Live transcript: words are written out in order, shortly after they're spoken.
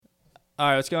All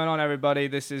right, what's going on, everybody?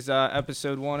 This is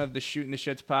episode 1 of the Shooting the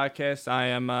Shits podcast. I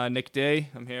am Nick D.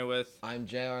 I'm here with... I'm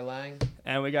J.R. Lang.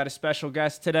 And we got a special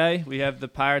guest today. We have the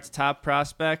Pirates' top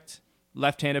prospect,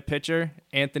 left-handed pitcher,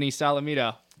 Anthony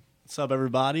Solometo. What's up,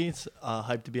 everybody? It's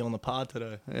hyped to be on the pod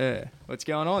today. Yeah. What's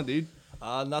going on, dude?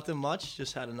 Nothing much.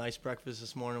 Just had a nice breakfast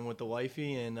this morning with the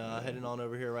wifey and heading on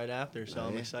over here right after. So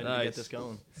I'm excited to get this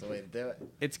going. That's the way to do it.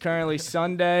 It's currently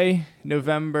Sunday,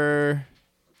 November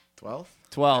 12th?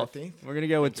 12th. 13th? We're going to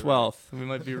go with 12th. We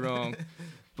might be wrong.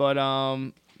 But,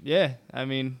 yeah, I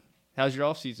mean, how's your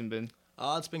off-season been?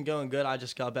 It's been going good. I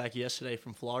just got back yesterday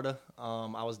from Florida.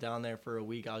 I was down there for a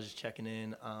week. I was just checking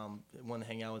in. Wanted to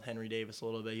hang out with Henry Davis a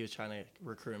little bit. He was trying to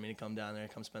recruit me to come down there,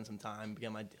 come spend some time,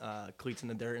 get my cleats in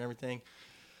the dirt and everything.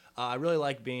 I really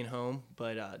like being home,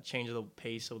 but change of the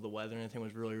pace of the weather and everything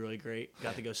was really, really great.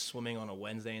 Got to go swimming on a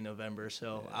Wednesday in November,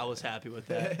 so I was happy with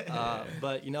that.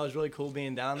 But, it was really cool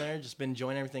being down there. Just been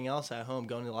enjoying everything else at home,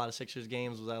 going to a lot of Sixers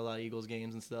games, was at a lot of Eagles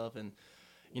games and stuff, and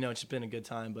it's just been a good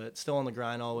time, but still on the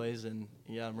grind always, and,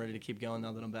 I'm ready to keep going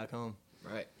now that I'm back home.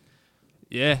 Right.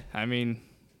 Yeah, I mean,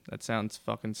 that sounds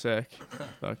fucking sick.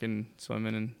 Fucking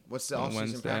swimming and What's the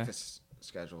off-season practice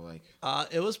schedule like?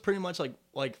 It was pretty much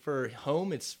like for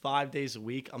home, it's 5 days a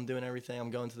week. I'm doing everything.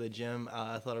 I'm going to the gym.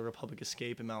 Athletic Republic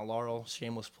Escape in Mount Laurel.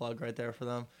 Shameless plug right there for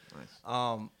them.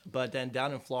 Nice. But then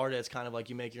down in Florida, it's kind of like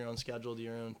you make your own schedule, do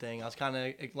your own thing. I was kind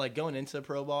of like going into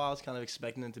pro ball, I was kind of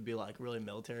expecting it to be like really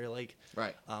military-like.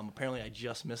 Right. Apparently, I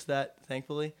just missed that,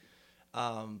 thankfully.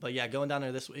 But yeah, going down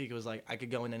there this week, it was like I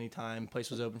could go in any time.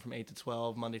 Place was open from 8 to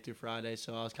 12, Monday through Friday.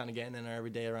 So I was kind of getting in there every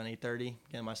day around 8:30,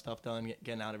 getting my stuff done,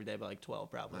 getting out every day by like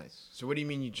 12 probably. Nice. So what do you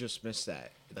mean you just missed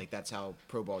that? Like that's how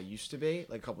pro ball used to be,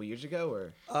 like a couple years ago,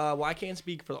 or? Well, I can't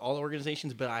speak for all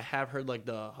organizations, but I have heard like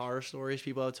the horror stories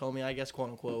people have told me, I guess, quote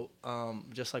unquote.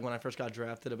 Just like when I first got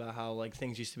drafted, about how like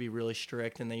things used to be really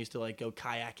strict, and they used to like go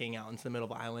kayaking out into the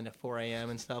middle of the island at 4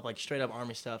 a.m. and stuff, like straight up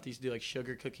Army stuff. They used to do like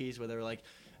sugar cookies where they were like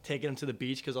taking them to the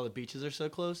beach because all the beaches are so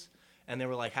close, and they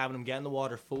were like having them get in the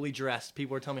water fully dressed.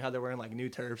 People were telling me how they're wearing like new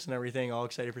turfs and everything, all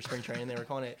excited for spring training. They were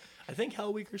calling it, I think,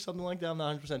 Hell Week or something like that. I'm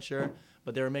not 100% sure,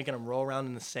 but they were making them roll around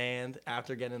in the sand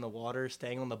after getting in the water,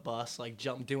 staying on the bus, like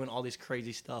doing all these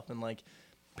crazy stuff, and like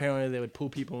apparently they would pull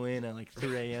people in at like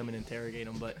 3 a.m. and interrogate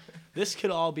them. But this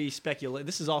could all be speculation.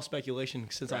 This is all speculation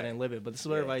since I didn't live it, but this is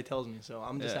what everybody tells me. So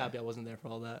I'm just happy I wasn't there for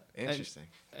all that. Interesting.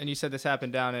 And you said this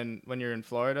happened down when you're in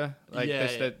Florida? Like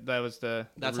that was the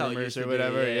That's rumors how it used to or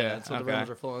whatever? Be, yeah. So the okay. rumors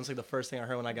were full. It's like the first thing I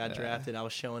heard when I got drafted. I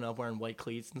was showing up wearing white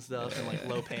cleats and stuff and like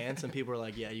low pants, and people were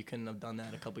like, yeah, you couldn't have done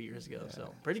that a couple years ago.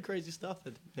 So pretty crazy stuff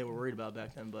that they were worried about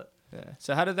back then. But yeah.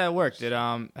 So how did that work? Did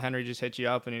Henry just hit you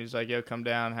up and he was like, yo, come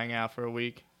down, hang out for a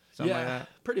week? Something like that?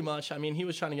 Pretty much. I mean, he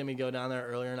was trying to get me to go down there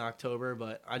earlier in October,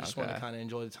 but I just wanted to kind of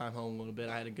enjoy the time home a little bit.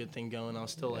 I had a good thing going. I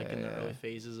was still in the early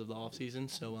phases of the off season,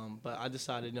 so but I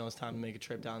decided it's time to make a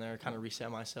trip down there, kind of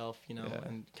reset myself,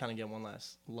 and kind of get one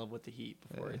last love with the heat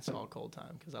before it's all cold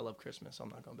time, because I love Christmas, so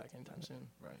I'm not going back anytime soon.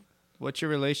 Right. What's your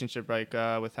relationship like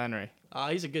with Henry?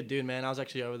 He's a good dude, man. I was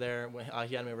actually over there.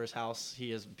 He had me over his house.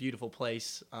 He has a beautiful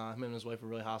place. Him and his wife are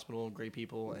really hospitable, great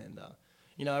people, and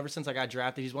ever since I got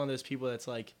drafted, he's one of those people that's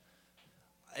like.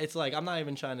 It's like I'm not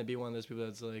even trying to be one of those people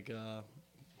that's like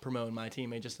promoting my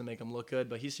teammate just to make him look good,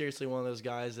 but he's seriously one of those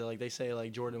guys that like they say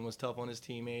like Jordan was tough on his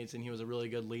teammates and he was a really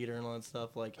good leader and all that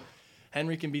stuff. Like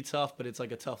Henry can be tough, but it's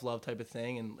like a tough love type of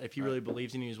thing, and if he really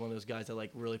believes in you, he's one of those guys that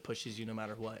like really pushes you no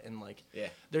matter what. And like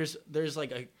there's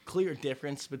like a clear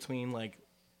difference between like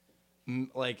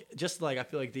just like I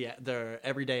feel like the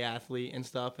everyday athlete and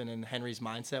stuff, and then Henry's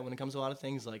mindset when it comes to a lot of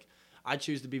things. Like I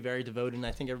choose to be very devoted, and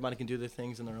I think everybody can do their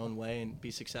things in their own way and be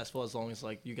successful as long as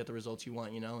like you get the results you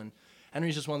want, And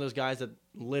Henry's just one of those guys that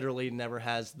literally never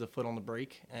has the foot on the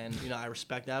brake, and I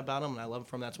respect that about him, and I love him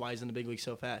from that's why he's in the big league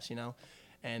so fast,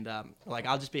 And like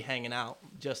I'll just be hanging out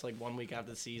just like 1 week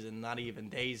after the season, not even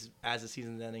days as the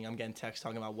season's ending. I'm getting texts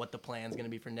talking about what the plan's going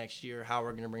to be for next year, how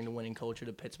we're going to bring the winning culture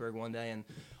to Pittsburgh one day, and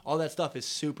all that stuff is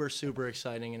super, super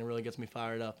exciting, and it really gets me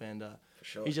fired up. And for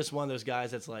sure. He's just one of those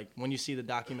guys that's like, when you see the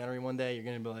documentary one day, you're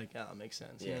going to be like, oh, it makes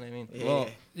sense. You know what I mean? Yeah. Well,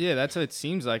 yeah, that's what it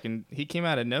seems like. And he came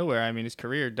out of nowhere. I mean, his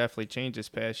career definitely changed this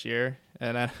past year.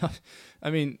 And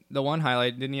I mean, the one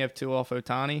highlight, didn't he have 2 off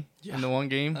Ohtani in the one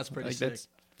game? That's pretty sick. That's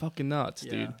fucking nuts,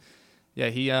 dude.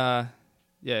 Yeah,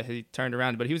 he turned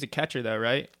around. But he was a catcher, though,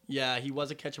 right? Yeah, he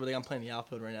was a catcher, but I'm playing the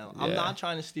outfield right now. Yeah. I'm not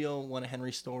trying to steal one of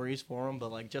Henry's stories for him,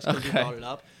 but like just because he brought it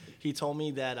up, he told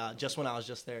me that just when I was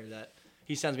just there that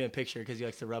he sends me a picture because he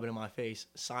likes to rub it in my face.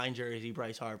 Signed jersey,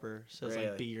 Bryce Harper. Says,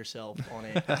 like, be yourself on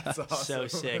it. That's awesome.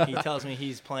 So sick. He tells me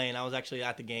he's playing. I was actually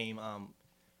at the game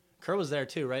Kerr was there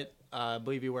too, right? I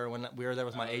believe you were when we were there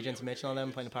with my agents, Mitch and all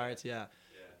them playing the Pirates. Yeah.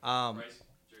 Bryce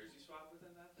jersey swap with him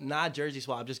that? Not jersey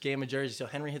swap, just gave him a jersey. So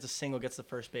Henry hits a single, gets to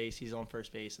first base. He's on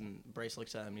first base, and Bryce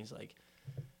looks at him and he's like,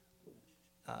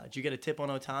 "Did you get a tip on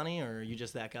Otani, or are you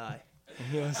just that guy?"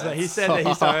 And he said that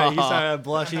he started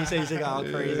blushing. He said he's like all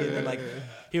crazy, and then like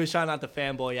he was trying not to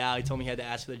fanboy out. He told me he had to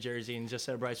ask for the jersey, and just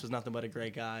said Bryce was nothing but a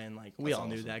great guy, and like we all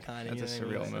knew that kind of. That's a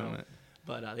surreal moment.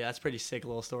 But yeah, that's a pretty sick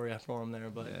little story for him there.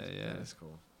 But yeah, That's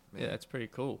cool. Man, yeah, that's pretty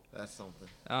cool. that's something.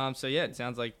 So yeah, it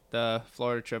sounds like the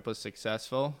Florida trip was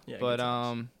successful. Yeah, but good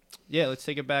times. yeah, let's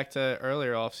take it back to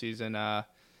earlier off season.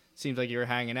 Seems like you were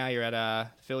hanging out. You're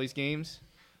at Phillies games.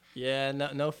 yeah,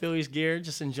 no Phillies gear,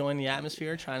 just enjoying the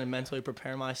atmosphere, trying to mentally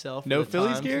prepare myself. No for the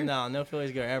Phillies times. gear? No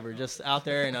Phillies gear ever. Just out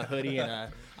there in a hoodie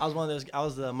and I was one of those. I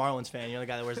was the Marlins fan. You know, the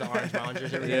guy that wears the orange Marlins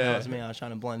jersey every day. Yeah. That was me. I was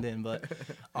trying to blend in, but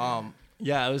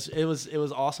yeah, it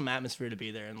was awesome atmosphere to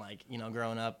be there, and like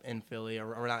growing up in Philly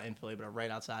or not in Philly, but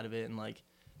right outside of it, and like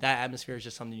that atmosphere is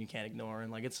just something you can't ignore,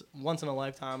 and like it's once in a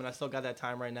lifetime, and I still got that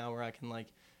time right now where I can like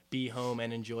be home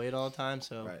and enjoy it all the time.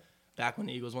 So. Right. Back when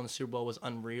the Eagles won the Super Bowl was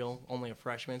unreal. Only a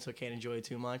freshman, so can't enjoy it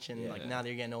too much. And like now that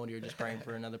you're getting older, you're just praying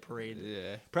for another parade.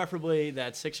 Yeah. Preferably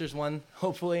that Sixers won,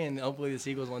 hopefully, and hopefully the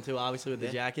Eagles won too, obviously with the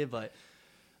jacket. But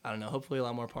I don't know. Hopefully a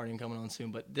lot more partying coming on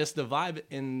soon. But the vibe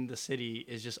in the city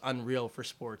is just unreal for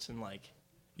sports, and like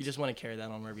you just want to carry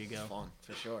that on wherever you go. Fun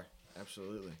for sure.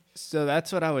 Absolutely. So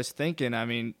that's what I was thinking. I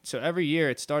mean, so every year,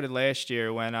 it started last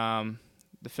year when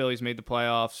the Phillies made the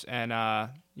playoffs and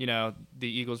the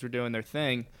Eagles were doing their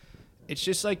thing. It's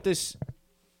just like this.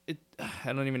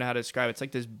 I don't even know how to describe it. It's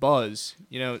like this buzz.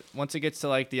 Once it gets to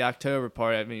like the October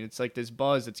part, I mean, it's like this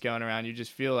buzz that's going around. You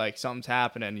just feel like something's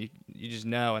happening. You just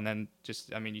know, and then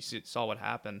you saw what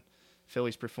happened.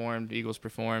 Phillies performed, Eagles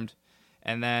performed,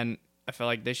 and then I feel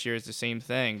like this year is the same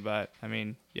thing. But I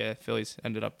mean, yeah, Phillies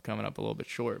ended up coming up a little bit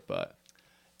short, but.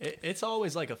 It's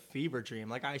always like a fever dream.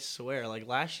 Like, I swear, like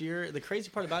last year, the crazy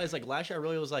part about it is like last year I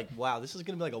really was like, wow, this is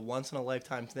going to be like a once in a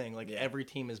lifetime thing. Like every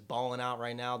team is balling out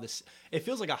right now. It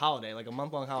feels like a holiday, like a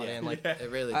month long holiday. And like, It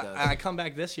really does. I come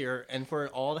back this year and for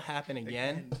it all to happen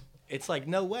again, it's like,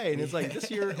 no way. And it's like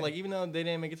this year, like even though they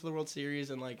didn't make it to the World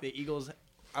Series and like the Eagles,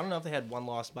 I don't know if they had one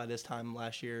loss by this time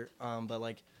last year. But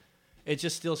like, it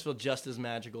just still feels just as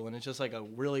magical. And it's just like a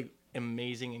really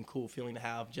amazing and cool feeling to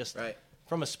have just Right.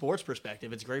 From a sports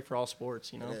perspective. It's great for all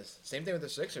sports, It is. Same thing with the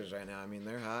Sixers right now. I mean,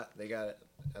 they're hot. They got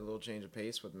a little change of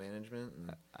pace with management,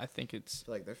 and I think it's. I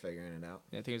feel like they're figuring it out.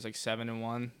 I think it's like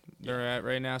 7-1. They're at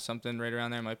right now. Something right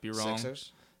around there. Might be wrong.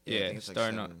 Sixers? Yeah, I think it's like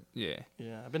starting up. 7. Yeah.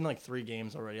 Yeah, I've been like 3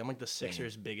 games already. I'm like the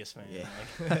Sixers' biggest fan. Yeah.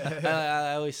 Like,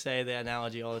 I always say the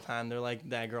analogy all the time. They're like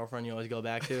that girlfriend you always go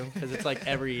back to because it's like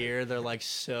every year they're like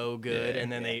so good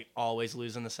and then they always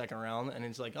lose in the second round and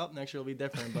it's like, oh, next year will be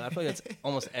different. But I feel like that's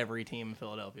almost every team in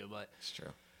Philadelphia. But It's true.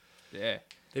 Yeah.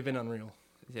 they've been unreal.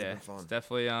 Yeah. been fun. It's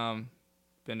definitely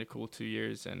been a cool 2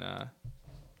 years and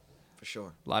For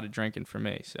sure. a lot of drinking for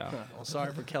me. So. Well,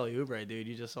 sorry for Kelly Oubre, dude.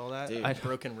 You just saw that? Dude.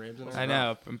 Broken ribs and I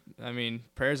everything. know. I mean,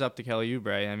 prayers up to Kelly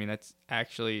Oubre. I mean, that's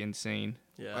actually insane.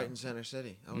 Yeah. Right in Center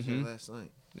City. I was Mhm. there last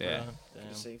night. Yeah. Damn.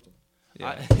 Just saved him.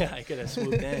 Yeah. I could have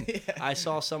swooped in. I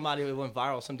saw somebody that went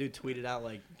viral. Some dude tweeted out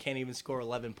like, "Can't even score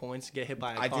 11 points, get hit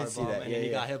by a I car did see bomb," that. and Yeah, then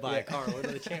he yeah. got hit by Yeah. a car. What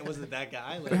are the chances? Was it that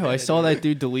guy? Like, Bro, I saw that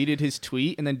dude deleted his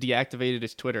tweet and then deactivated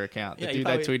his Twitter account. The Yeah, he dude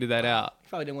that probably- tweeted that out. He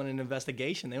probably didn't want an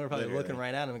investigation. They were probably Literally. looking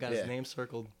right at him and got his Yeah. name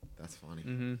circled. That's funny.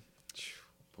 Mm-hmm.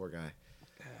 Poor guy.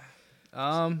 So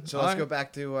all let's right. go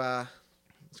back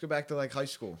to like high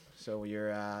school. So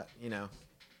you're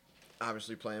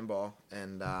obviously playing ball,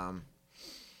 and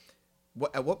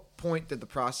at what point did the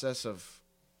process of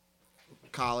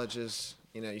colleges,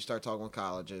 you start talking with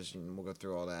colleges, and we'll go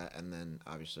through all that, and then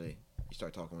obviously you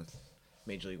start talking with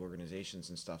major league organizations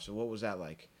and stuff. So what was that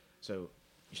like? So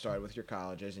you started with your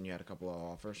colleges, and you had a couple of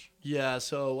offers. Yeah,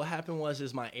 so what happened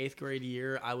was my 8th grade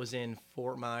year, I was in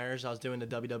Fort Myers. I was doing the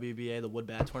WWBA, the wood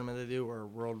bat tournament they do, or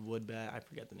World Wood Bat. I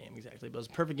forget the name exactly, but it was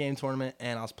a perfect game tournament,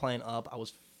 and I was playing up. I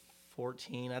was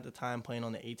 14 at the time, playing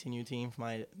on the 18U team for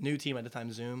my new team at the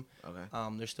time, Zoom.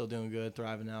 Okay. They're still doing good,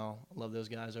 thriving now. I love those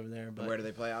guys over there. But Where do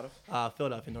they play out of?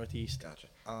 Philadelphia, Northeast. Gotcha.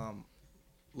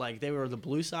 Like they were the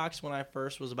Blue Sox when I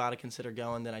first was about to consider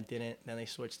going, then I didn't. Then they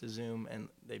switched to Zoom, and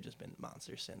they've just been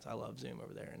monsters since. I love Zoom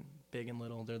over there, and big and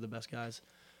little, they're the best guys.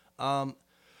 But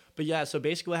yeah, so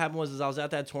basically what happened was I was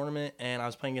at that tournament, and I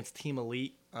was playing against Team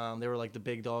Elite. They were like the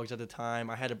big dogs at the time.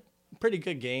 I had a pretty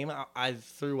good game. I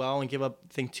threw well and gave up,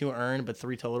 I think, 2 earned, but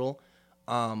 3 total.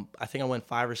 I think I went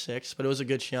 5 or 6, but it was a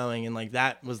good showing, and like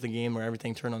that was the game where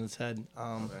everything turned on its head.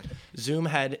 Zoom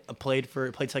had played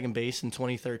second base in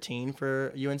 2013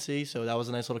 for UNC, so that was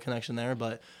a nice little connection there.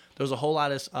 But there was a whole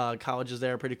lot of colleges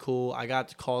there, pretty cool. I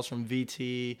got calls from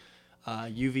VT,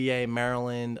 UVA,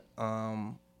 Maryland.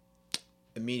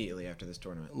 Immediately after this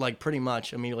tournament. Like pretty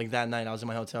much immediately that night, I was in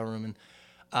my hotel room, and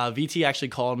VT actually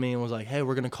called me and was like, "Hey,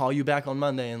 we're gonna call you back on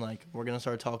Monday, and like we're gonna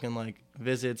start talking like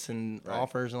visits and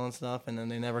offers and all that stuff." And then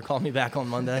they never called me back on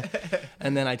Monday.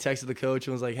 And then I texted the coach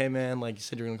and was like, "Hey man, like you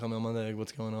said you're gonna call me on Monday. Like,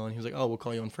 what's going on?" He was like, "Oh, we'll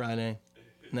call you on Friday."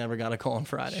 Never got a call on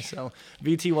Friday, so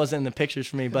VT wasn't in the pictures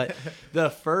for me. But the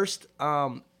first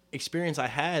experience I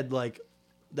had like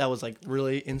that was like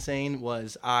really insane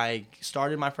was I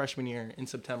started my freshman year in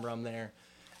September. I'm there.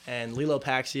 And Lilo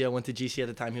Paxia went to GC at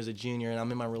the time. He was a junior, and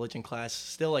I'm in my religion class,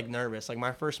 still like nervous. Like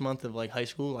my first month of like high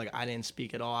school, like I didn't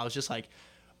speak at all. I was just like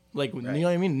you know what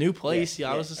I mean? New place.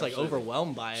 Yeah, I was just like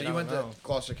overwhelmed by it. So you went to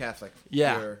Gloucester Catholic.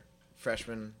 Yeah. Your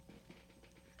freshman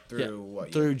through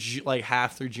what? Through like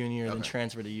half through junior, and then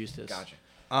transferred to Eustis. Gotcha.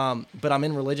 But I'm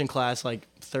in religion class, like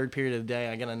third period of the day.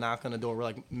 I get a knock on the door. We're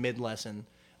like mid lesson.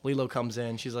 Lilo comes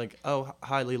in. She's like, "Oh,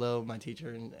 hi, Lilo, my teacher,"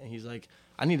 and he's like,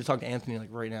 "I need to talk to Anthony like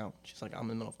right now." She's like, "I'm in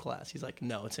the middle of class." He's like,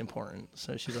 "No, it's important."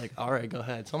 So she's like, "All right, go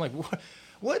ahead." So I'm like,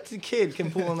 what kid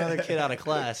can pull another kid out of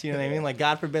class? You know what I mean? Like,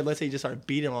 God forbid, let's say you just start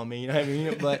beating on me. You know what I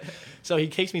mean? But so he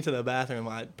takes me to the bathroom.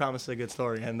 I promise it's a good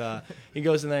story. And he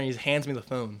goes in there and he hands me the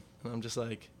phone. And I'm just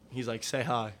like, he's like, "Say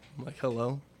hi." I'm like,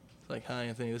 "Hello." Like, "Hi,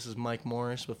 Anthony, this is Mike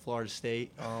Morris with Florida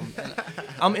State." And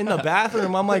I'm in the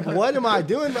bathroom. I'm like, what am I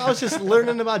doing? I was just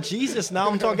learning about Jesus. Now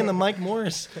I'm talking to Mike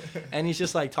Morris. And he's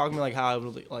just like talking to me like how I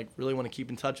would like really want to keep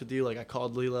in touch with you. Like I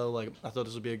called Lilo. Like I thought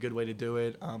this would be a good way to do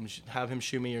it. Have him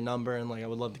shoot me your number, and like I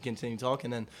would love to continue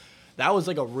talking. And that was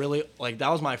like a really like that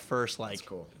was my first like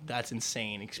that's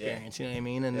insane experience. You know what I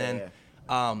mean? And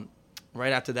then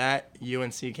right after that,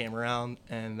 UNC came around,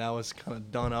 and that was kind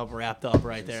of wrapped up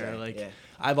right there. Like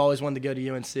I've always wanted to go to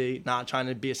UNC, not trying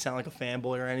to sound like a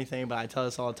fanboy or anything, but I tell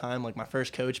this all the time. Like my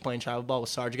first coach playing travel ball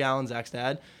was Sarge Gallen, Zach's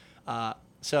dad.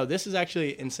 So this is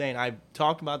actually insane. I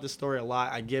talk about this story a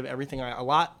lot. I give a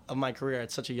lot of my career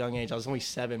at such a young age. I was only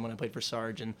 7 when I played for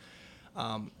Sarge, and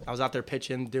I was out there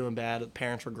pitching, doing bad. The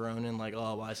parents were groaning, like,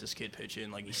 "Oh, why is this kid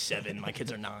pitching? Like he's 7, my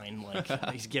kids are 9. Like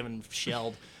he's getting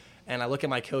shelled." And I look at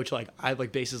my coach, like I have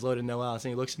like bases loaded, no outs,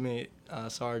 and he looks at me,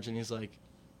 Sarge, and he's like,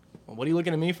 "Well, what are you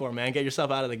looking at me for, man? Get yourself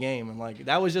out of the game." And like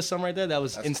that was just something right there that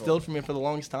was instilled for me for the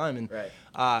longest time. And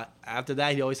after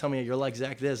that, he'd always tell me, "You're like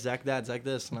Zach this, Zach that, Zach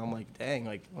this." And I'm like, dang,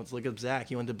 like let's look up Zach.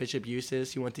 He went to Bishop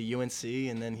Eustis, he went to UNC,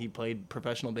 and then he played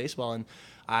professional baseball. And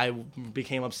I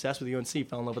became obsessed with UNC,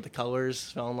 fell in love with the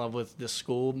colors, fell in love with the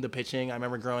school, the pitching. I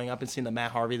remember growing up and seeing the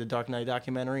Matt Harvey, The Dark Knight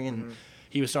documentary, and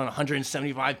he was throwing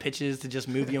 175 pitches to just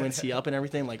move UNC up and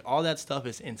everything. Like all that stuff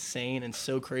is insane and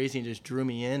so crazy, and just drew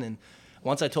me in. And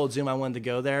once I told Zoom I wanted to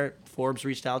go there, Forbes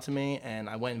reached out to me, and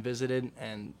I went and visited,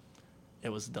 and it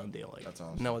was a done deal. Like that's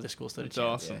awesome. No other school stood a chance.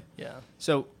 That's awesome. Yeah.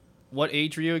 So, what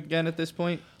age were you again at this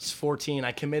point? I was 14.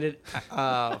 I committed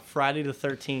Friday the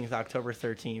 13th, October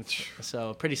 13th.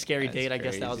 So pretty scary date. Crazy. I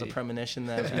guess that was a premonition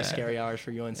that it was going to be scary hours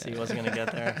for UNC. Wasn't going to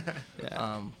get there.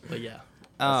 But yeah.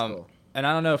 That's cool. And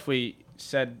I don't know if we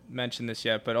mentioned this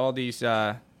yet, but all these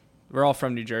we're all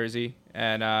from New Jersey,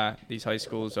 and these high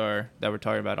schools that we're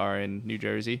talking about are in New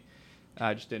Jersey.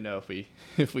 I just didn't know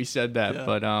if we said that,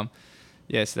 but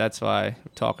so that's why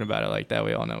we're talking about it like that.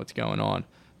 We all know what's going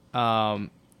on.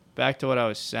 Back to what I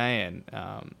was saying.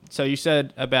 So you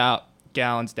said about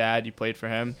Gallen's dad, you played for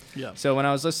him. Yeah. So when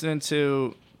I was listening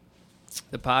to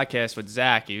the podcast with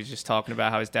Zach, he was just talking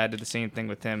about how his dad did the same thing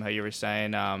with him, how you were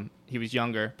saying he was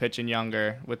younger, pitching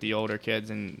younger with the older kids,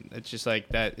 and it's just like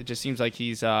that. It just seems like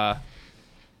he's like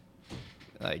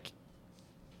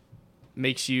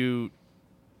makes you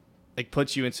like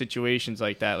puts you in situations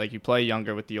like that. Like you play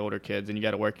younger with the older kids, and you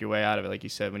got to work your way out of it, like you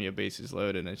said, when you have bases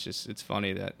loaded. And it's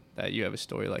funny that you have a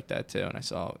story like that too. And I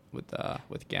saw it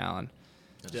with Gallen.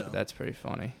 So that's pretty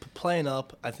funny. Playing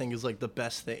up, I think, is like the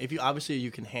best thing. If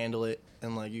you can handle it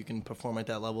and like you can perform at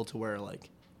that level to where like,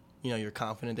 you know, you're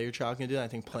confident that your child can do it. I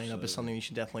think playing up is something you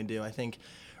should definitely do. I think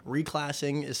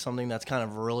reclassing is something that's kind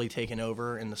of really taken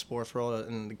over in the sports world,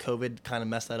 and the COVID kind of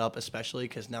messed that up, especially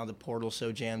because now the portal's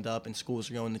so jammed up and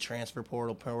schools are going to transfer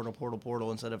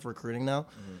portal instead of recruiting now.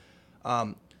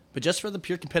 But just for the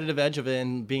pure competitive edge of it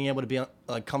and being able to be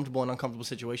comfortable in uncomfortable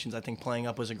situations, I think playing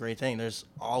up was a great thing. There's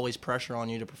always pressure on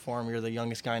you to perform. You're the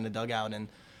youngest guy in the dugout, and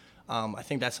I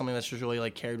think that's something that's just really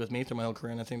like carried with me through my whole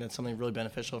career, and I think that's something really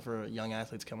beneficial for young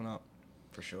athletes coming up.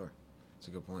 For sure. That's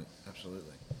a good point.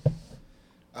 Absolutely.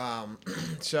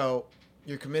 So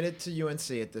you're committed to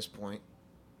UNC at this point.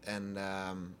 and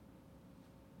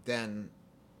then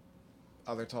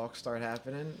other talks start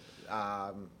happening.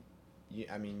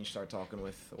 You start talking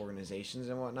with organizations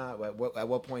and whatnot. At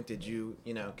what point did you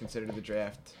consider the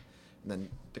draft, and then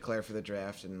declare for the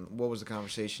draft? And what was the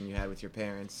conversation you had with your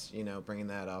parents? Bringing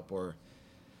that up, or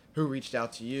who reached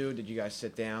out to you? Did you guys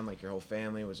sit down, like your whole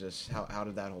family? Was this how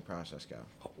did that whole process go?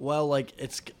 Well, like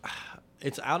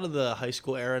it's out of the high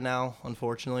school era now,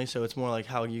 unfortunately. So it's more like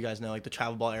how you guys know, like the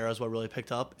travel ball era is what really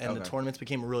picked up, and the tournaments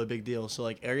became a really big deal. So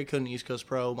like area code and East Coast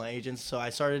Pro, my agents. So I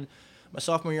started my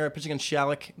sophomore year. I pitched against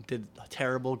Shalleck, did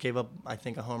terrible, gave up I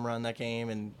think a home run that game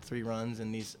and 3 runs.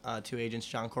 And these 2 agents,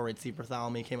 John Corey and Steve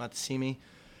Bartholomew, came out to see me.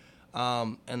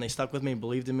 And they stuck with me,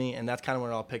 believed in me, and that's kind of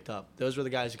where it all picked up. Those were the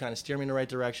guys who kind of steered me in the right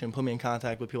direction, put me in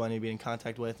contact with people I need to be in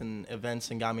contact with, and events,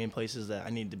 and got me in places that I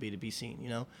needed to be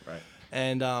seen, Right.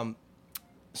 And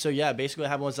so, yeah, basically what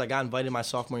happened was I got invited my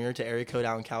sophomore year to area code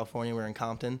out in California. We were in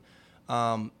Compton.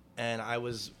 And I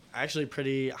was actually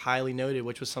pretty highly noted,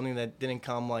 which was something that didn't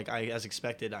come as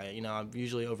expected. I'm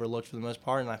usually overlooked for the most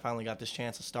part, and I finally got this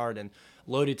chance to start. And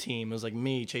loaded team. It was like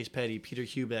me, Chase Petty, Peter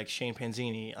Hubeck, Shane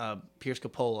Panzini, Pierce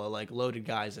Capola, like loaded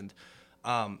guys, and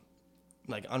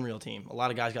like unreal team. A lot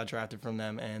of guys got drafted from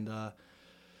them, and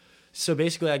so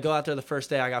basically I go out there the first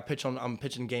day. I'm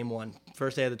pitching game 1.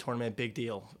 First day of the tournament, big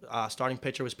deal. Starting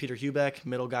pitcher was Peter Hubeck,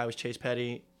 middle guy was Chase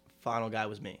Petty, final guy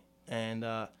was me. And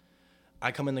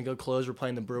I come in to go close. We're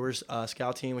playing the Brewers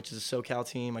scout team, which is a SoCal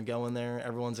team. I go in there.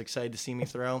 Everyone's excited to see me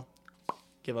throw.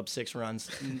 Give up 6 runs,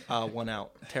 1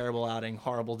 out. Terrible outing,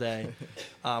 horrible day.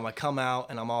 I come out,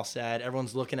 and I'm all sad.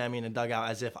 Everyone's looking at me in the dugout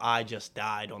as if I just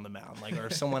died on the mound, or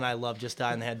if someone I love just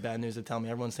died and they had bad news to tell me.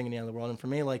 Everyone's thinking the end of the world. And for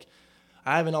me,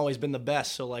 I haven't always been the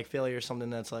best, so, failure is something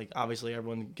that's, obviously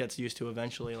everyone gets used to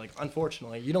eventually.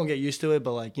 Unfortunately, you don't get used to it,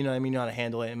 but, you know what I mean? You know how to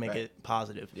handle it and make it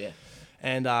positive. Yeah.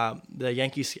 And the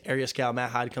Yankees area scout,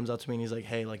 Matt Hyde, comes up to me, and he's like,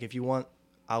 hey, if you want,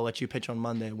 I'll let you pitch on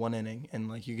Monday, 1 inning, and,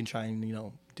 you can try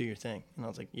and, do your thing. And I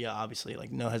was like, yeah, obviously,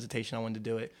 no hesitation. I wanted to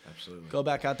do it. Absolutely. Go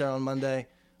back out there on Monday,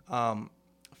 5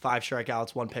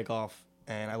 strikeouts, 1 pickoff,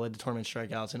 and I led the tournament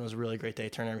strikeouts, and it was a really great day.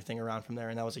 Turned everything around from there,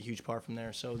 and that was a huge part from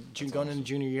there. So going into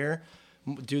junior year,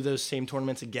 do those same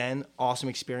tournaments again. Awesome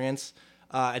experience.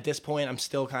 At this point, I'm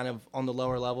still kind of on the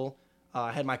lower level.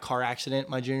 I had my car accident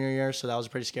my junior year, so that was a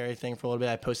pretty scary thing for a little bit.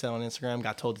 I posted that on Instagram,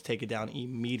 got told to take it down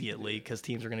immediately because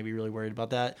teams are going to be really worried about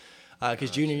that.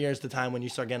 Because junior year is the time when you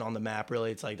start getting on the map,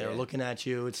 really. It's they're looking at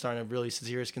you. It's starting to really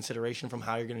serious consideration from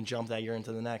how you're going to jump that year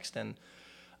into the next. And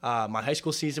my high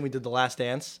school season, we did the Last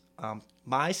Dance.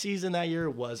 My season that year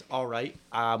was all right.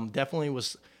 Definitely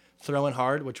was throwing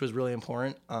hard, which was really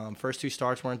important. First 2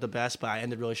 starts weren't the best, but I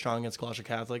ended really strong against Gloucester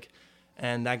Catholic.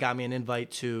 And that got me an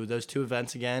invite to those 2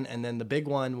 events again. And then the big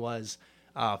one was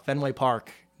Fenway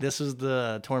Park. This was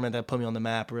the tournament that put me on the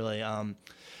map, really.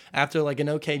 After an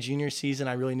okay junior season,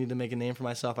 I really needed to make a name for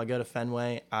myself. I go to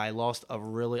Fenway. I lost a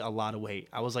lot of weight.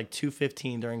 I was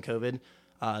 215 during COVID,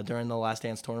 during the Last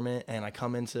Dance tournament. And I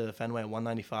come into Fenway at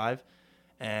 195.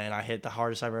 And I hit the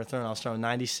hardest I've ever thrown. I was throwing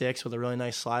 96 with a really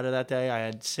nice slider that day. I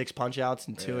had 6 punch outs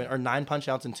and 9 punch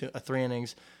outs in 3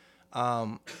 innings.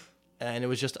 And it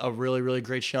was just a really, really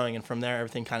great showing. And from there,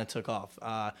 everything kind of took off.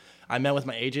 I met with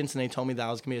my agents, and they told me that I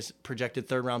was going to be a projected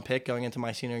 3rd-round pick going into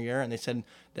my senior year. And they said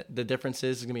that the difference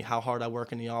is going to be how hard I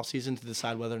work in the offseason to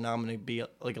decide whether or not I'm going to be a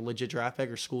legit draft pick,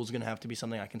 or school's going to have to be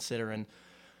something I consider. And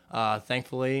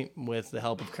thankfully, with the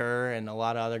help of Kerr and a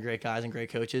lot of other great guys and great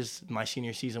coaches, my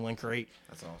senior season went great.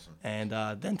 That's awesome.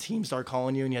 And then teams start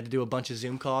calling you, and you had to do a bunch of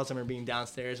Zoom calls. I remember being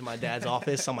downstairs in my dad's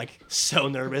office. I'm so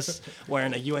nervous,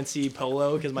 wearing a UNC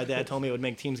polo because my dad told me it would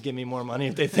make teams give me more money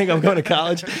if they think I'm going to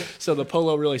college. So the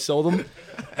polo really sold them.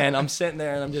 And I'm sitting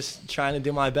there, and I'm just trying to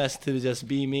do my best to just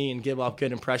be me and give off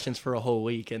good impressions for a whole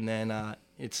week. And then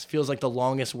it feels like the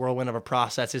longest whirlwind of a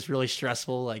process. It's really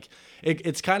stressful.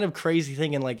 It's kind of crazy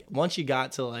thinking, once you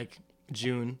got to,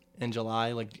 June and July,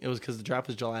 it was because the draft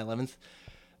was July 11th.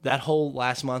 That whole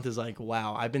last month is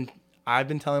wow. I've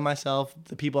been telling myself,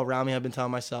 the people around me have been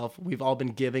telling myself, we've all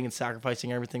been giving and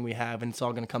sacrificing everything we have, and it's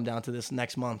all going to come down to this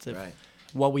next month if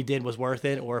what we did was worth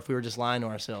it, or if we were just lying to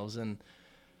ourselves. And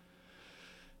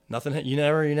nothing. You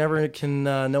never can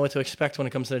know what to expect when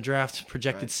it comes to the draft.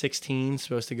 Projected 16,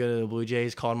 supposed to go to the Blue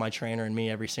Jays. Called my trainer and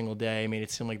me every single day. Made it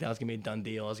seem like that was gonna be a done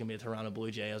deal. I was gonna be a Toronto Blue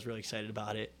Jay. I was really excited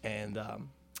about it. And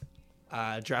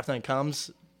draft night comes,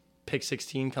 pick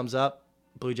 16 comes up.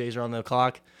 Blue Jays are on the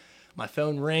clock. My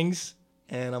phone rings,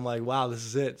 and I'm like, wow, this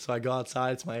is it. So I go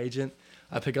outside. It's my agent.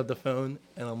 I pick up the phone,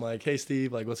 and I'm like, hey,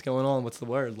 Steve, what's going on? What's the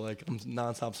word? I'm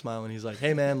nonstop smiling. He's like,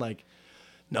 hey, man,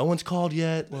 no one's called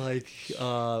yet. Like,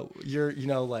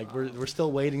 we're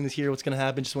still waiting to hear what's going to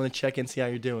happen. Just want to check in, see how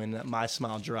you're doing. And my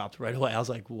smile dropped right away. I was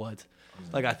like, what?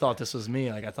 Like, I thought this was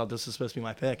me. Like, I thought this was supposed to be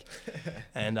my pick.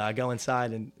 And I go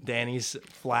inside, and Danny's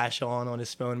flash on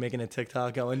his phone, making a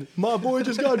TikTok going, my boy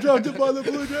just got drafted by the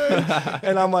Blue Jays.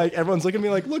 And I'm like, everyone's looking at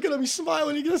me like, look at him. He's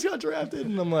smiling. He just got drafted.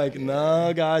 And I'm like,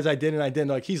 no, guys, I didn't.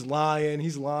 Like, he's lying.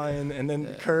 And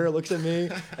then Kerr looks at me,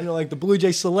 and they're like, the Blue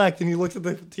Jays select. And he looks at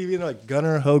the TV, and they're like,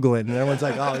 Gunnar Hoagland. And everyone's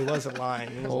like, oh, he wasn't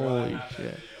lying. Holy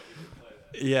shit.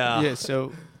 Yeah. Yeah,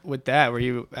 so with that, were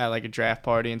you at like a draft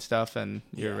party and stuff, and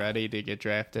you're ready to get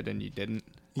drafted, and you didn't?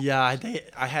 Yeah,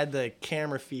 I had the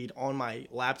camera feed on my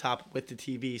laptop with the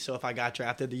TV, so if I got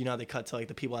drafted, you know, they cut to like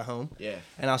the people at home. Yeah.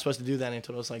 And I was supposed to do that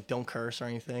until it was like, don't curse or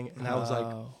anything. And I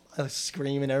was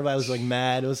screaming. Everybody was like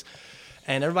mad.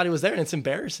 And everybody was there, and it's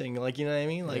embarrassing. Like, you know what I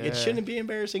mean? Like, it shouldn't be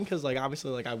embarrassing because, like, obviously,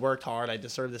 like, I worked hard. I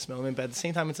deserve this moment. But at the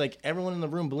same time, it's like everyone in the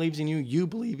room believes in you. You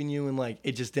believe in you, and, like,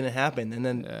 it just didn't happen. And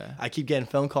then I keep getting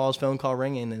phone call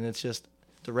ringing, and it's just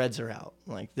the Reds are out.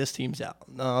 Like, this team's out.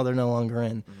 No, they're no longer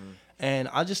in. Mm-hmm. And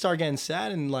I just start getting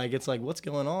sad, and, like, it's like, what's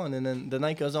going on? And then the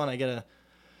night goes on. I get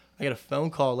a phone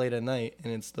call late at night,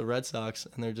 and it's the Red Sox,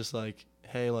 and they're just like,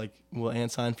 hey, like, will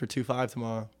Ant sign for 2-5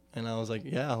 tomorrow? And I was like,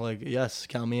 yeah, like, yes,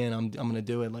 count me in. I'm going to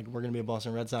do it. Like, we're going to be a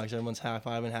Boston Red Sox. Everyone's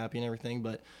high-fiving, happy and everything.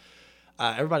 But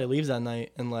everybody leaves that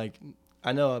night. And, like,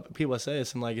 I know people say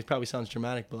this, and, like, it probably sounds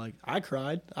dramatic, but, like, I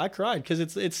cried because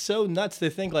it's so nuts to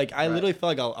think. Like, I literally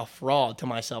felt like a fraud to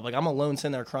myself. Like, I'm alone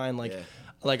sitting there crying.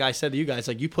 Like I said to you guys,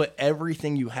 like, you put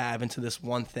everything you have into this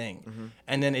one thing. Mm-hmm.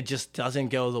 And then it just doesn't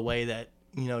go the way that,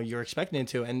 you know, you're expecting it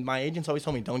to. And my agents always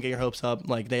told me, don't get your hopes up.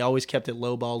 Like, they always kept it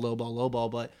low ball.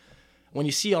 But when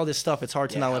you see all this stuff, it's hard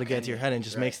to not let it get to your head, and it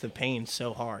just makes the pain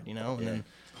so hard, you know? And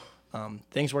then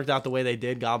things worked out the way they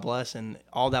did, God bless, and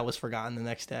all that was forgotten the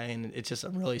next day, and it's just a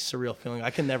really surreal feeling. I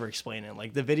can never explain it.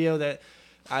 Like, the video that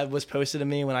I was posted to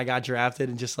me when I got drafted,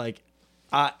 and just, like,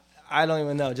 I don't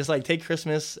even know. Just, like, take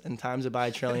Christmas and times it by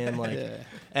a trillion. Like,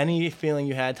 any feeling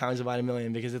you had times it by a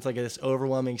million, because it's, like, this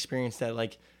overwhelming experience that,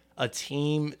 like, a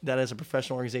team that is a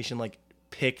professional organization, like,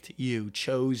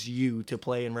 chose you to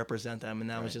play and represent them, and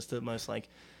that was just the most, like,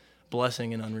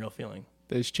 blessing and unreal feeling.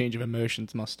 Those change of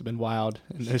emotions must have been wild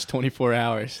in those 24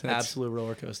 hours. Absolute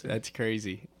roller coaster. That's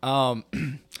crazy. So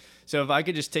if I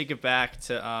could just take it back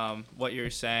to what you were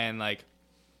saying, like,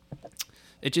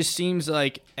 it just seems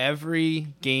like every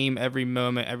game, every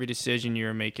moment, every decision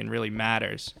you're making really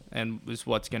matters and is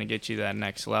what's going to get you to that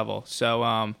next level. So,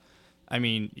 I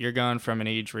mean, you're going from an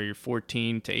age where you're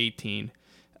 14 to 18.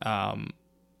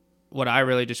 What I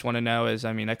really just want to know is,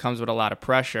 I mean, that comes with a lot of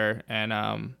pressure, and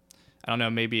I don't know,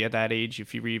 maybe at that age,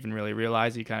 if you even really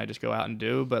realize, you kind of just go out and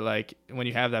do, but, like, when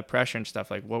you have that pressure and stuff,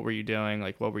 like, what were you doing?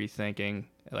 Like, what were you thinking?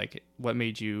 Like, what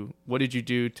did you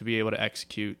do to be able to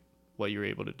execute what you were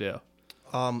able to do?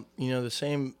 You know,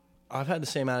 I've had the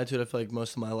same attitude, I feel like,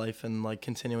 most of my life, and, like,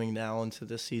 continuing now into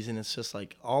this season, it's just,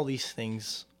 like, all these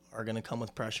things are going to come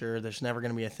with pressure. There's never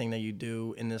going to be a thing that you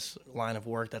do in this line of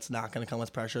work that's not going to come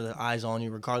with pressure. The eyes on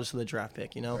you, regardless of the draft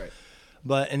pick, you know? Right.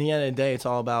 But in the end of the day, it's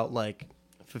all about, like,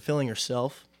 fulfilling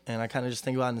yourself. And I kind of just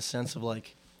think about it in the sense of,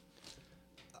 like,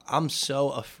 I'm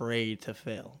so afraid to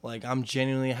fail. Like, I'm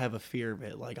genuinely have a fear of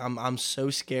it. Like, I'm so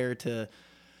scared to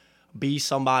be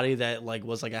somebody that, like,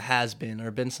 was like a has-been,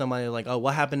 or been somebody like, oh,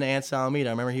 what happened to Ant Solometo? I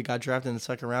remember he got drafted in the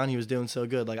second round. He was doing so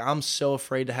good. Like, I'm so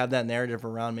afraid to have that narrative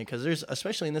around me, because there's,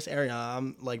 especially in this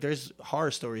area, there's horror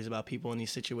stories about people in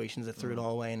these situations that threw it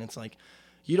all away, and it's like,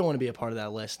 you don't want to be a part of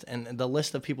that list. And the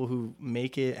list of people who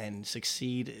make it and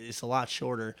succeed is a lot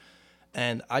shorter.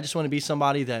 And I just want to be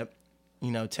somebody that,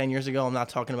 you know, 10 years ago, I'm not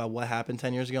talking about what happened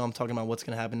 10 years ago. I'm talking about what's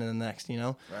going to happen in the next, you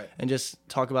know? Right. And just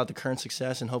talk about the current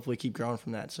success and hopefully keep growing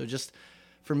from that. So just,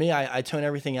 for me, I tone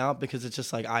everything out, because it's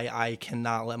just like, I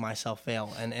cannot let myself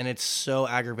fail. And it's so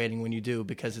aggravating when you do,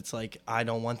 because it's like, I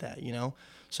don't want that, you know?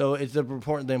 So it's the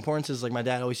importance is, like, my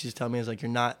dad always used to tell me, is like,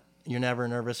 you're never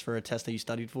nervous for a test that you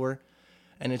studied for.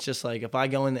 And it's just like, if I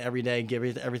go in every day,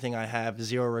 give everything I have,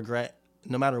 zero regret,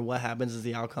 no matter what happens is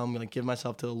the outcome, like, give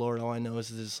myself to the Lord. All I know is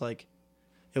just like,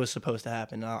 it was supposed to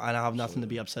happen. I don't have nothing to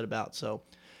be upset about. So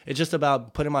it's just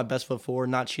about putting my best foot forward,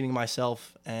 not cheating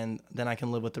myself, and then I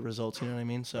can live with the results. You know what I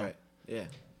mean? So right. Yeah.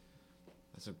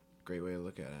 That's a great way to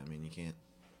look at it. I mean, you can't.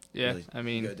 Yeah. Really, I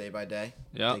mean, go day by day.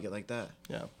 Yeah. Take it like that.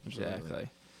 Yeah. Exactly.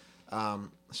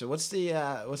 So what's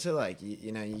it like?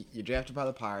 You're drafted by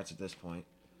the Pirates at this point.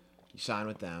 You sign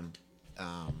with them.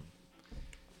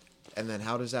 And then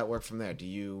how does that work from there? Do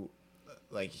you,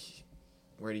 like,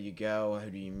 where do you go? Who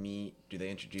do you meet? Do they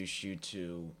introduce you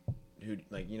to who,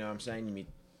 like, you know what I'm saying? You meet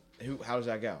How does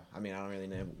that go? I mean, I don't really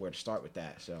know where to start with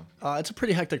that. So It's a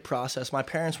pretty hectic process. My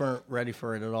parents weren't ready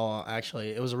for it at all. Actually,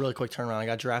 it was a really quick turnaround. I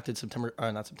got drafted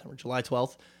July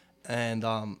 12th,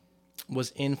 and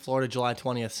was in Florida July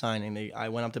 20th signing. I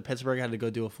went up to Pittsburgh. I had to go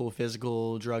do a full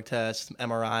physical, drug test,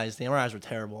 MRIs. The MRIs were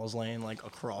terrible. I was laying like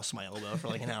across my elbow for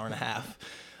like an hour and a half.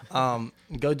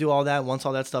 Go do all that. Once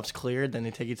all that stuff's cleared, then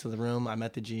they take you to the room. I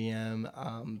met the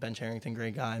GM, Ben Charrington,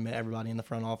 great guy. I met everybody in the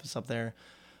front office up there.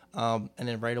 And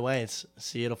then right away, it's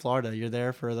see you to Florida. You're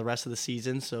there for the rest of the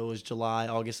season. So it was July,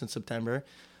 August, and September.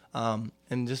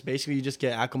 And just basically you just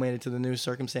get acclimated to the new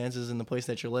circumstances in the place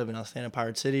that you're living. I was staying in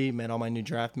Pirate City, met all my new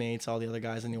draft mates, all the other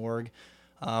guys in the org.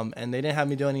 And they didn't have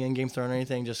me do any in-game throwing or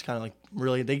anything, just kind of like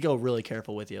really, they go really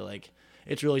careful with you. Like,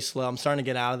 it's really slow. I'm starting to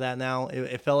get out of that now.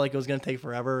 It felt like it was going to take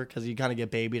forever because you kind of get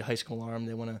babied, high school arm.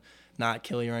 They want to not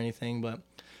kill you or anything, but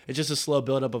it's just a slow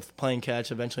buildup of playing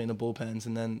catch, eventually in the bullpens,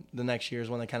 and then the next year is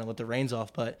when they kind of let the reins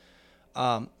off. But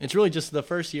it's really just the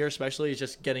first year, especially, is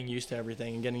just getting used to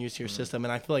everything and getting used to your system.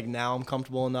 And I feel like now I'm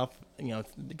comfortable enough,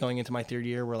 going into my third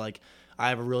year, where like I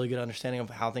have a really good understanding of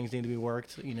how things need to be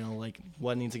worked. Like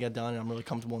what needs to get done, and I'm really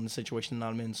comfortable in the situation that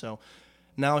I'm in. So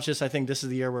now it's just, I think this is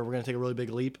the year where we're going to take a really big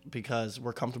leap because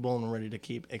we're comfortable and we're ready to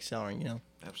keep excelling.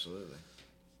 Absolutely.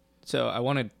 So I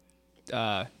want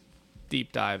to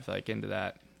deep dive like into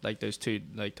that, like those two,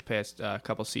 like the past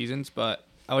couple seasons. But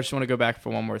I just want to go back for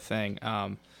one more thing.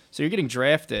 So you're getting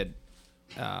drafted.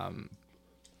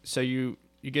 So you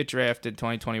get drafted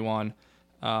 2021.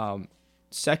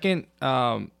 Second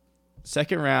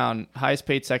round, highest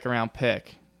paid second round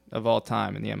pick of all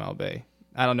time in the MLB.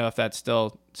 I don't know if that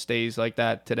still stays like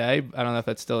that today. I don't know if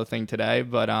that's still a thing today.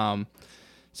 But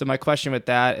so my question with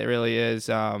that, it really is,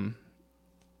 I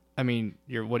mean,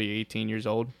 you're 18 years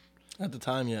old? At the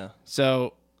time, yeah.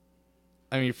 So,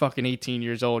 I mean, you're fucking 18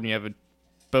 years old and you have a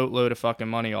boatload of fucking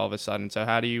money all of a sudden. So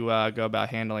how do you go about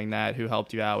handling that? Who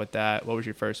helped you out with that? What was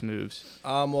your first moves?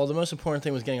 Well, the most important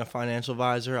thing was getting a financial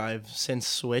advisor. I've since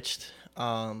switched,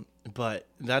 but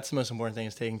that's the most important thing,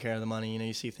 is taking care of the money.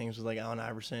 You see things with like Allen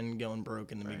Iverson going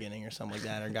broke in the beginning or something like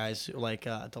that, or guys like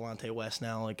Delonte West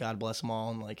now, like God bless them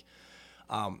all, and like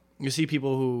you see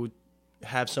people who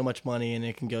have so much money and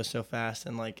it can go so fast,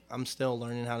 and like I'm still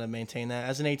learning how to maintain that.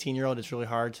 As an 18-year-old, it's really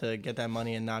hard to get that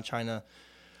money and not trying to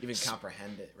even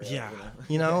comprehend it. Really, yeah,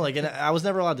 like, and I was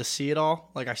never allowed to see it all.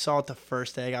 Like, I saw it the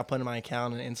first day I got put in my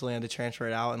account and instantly had to transfer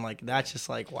it out, and like that's just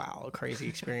like, wow, a crazy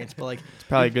experience. But like, it's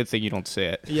probably a good thing you don't see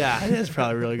it. Yeah, it is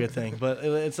probably a really good thing. But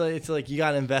it's like you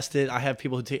got to invest it. I have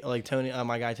people who take, like Tony,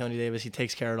 my guy Tony Davis. He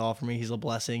takes care of it all for me. He's a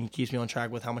blessing. He keeps me on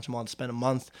track with how much I'm on to spend a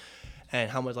month, and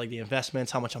how much, like, the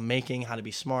investments, how much I'm making, how to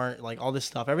be smart, like all this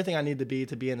stuff. Everything I need to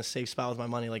be in a safe spot with my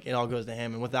money, like it all goes to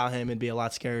him. And without him, it'd be a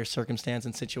lot scarier circumstance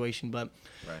and situation. But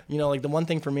like the one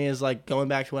thing for me is like going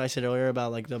back to what I said earlier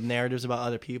about like the narratives about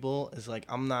other people is like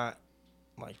I'm not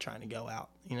like trying to go out,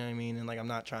 you know what I mean? And like I'm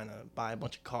not trying to buy a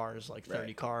bunch of cars, like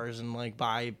 30 cars, and like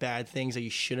buy bad things that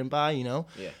you shouldn't buy,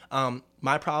 Yeah.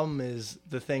 My problem is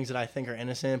the things that I think are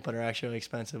innocent but are actually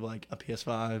expensive, like a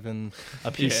PS5 and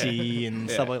a PC and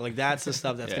stuff like that's the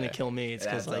stuff that's gonna kill me. It's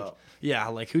because like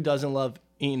like who doesn't love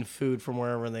eating food from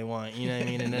wherever they want, you know what I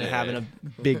mean? And then having a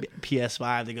big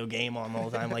PS5 to go game on all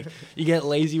the time. Like you get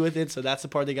lazy with it, so that's the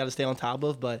part they got to stay on top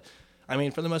of. But I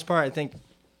mean, for the most part, I think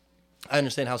I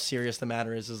understand how serious the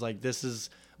matter is. Is like this is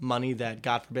money that,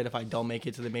 God forbid, if I don't make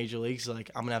it to the major leagues,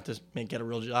 like I'm gonna have to get a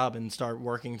real job and start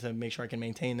working to make sure I can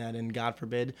maintain that. And God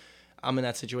forbid, I'm in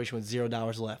that situation with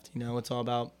 $0 left. It's all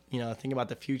about thinking about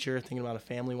the future, thinking about a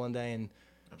family one day, and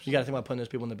you got to think about putting those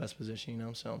people in the best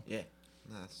position. So yeah,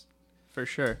 that's for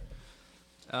sure.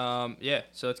 So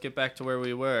let's get back to where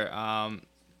we were.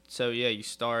 You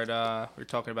start. We're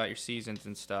talking about your seasons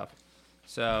and stuff.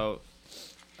 So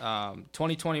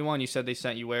 2021, you said they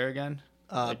sent you where again?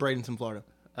 Bradenton, Florida.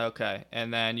 Okay,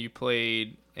 and then you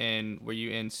played were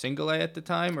you in single A at the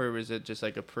time, or was it just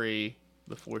like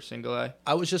before single A?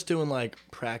 I was just doing like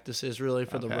practices really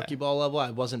for the rookie ball level.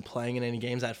 I wasn't playing in any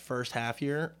games that first half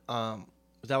year.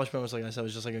 That was pretty much, like I said,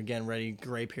 was just like, again, ready,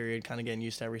 gray period, kind of getting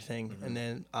used to everything. Mm-hmm. And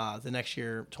then the next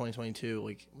year, 2022,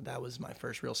 like that was my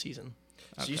first real season.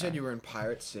 So you said you were in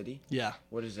Pirate City? Yeah.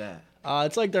 What is that?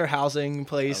 It's like their housing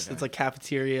place. Okay. It's like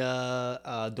cafeteria,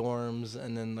 dorms,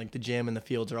 and then like the gym and the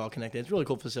fields are all connected. It's a really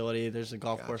cool facility. There's a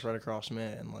golf course right across from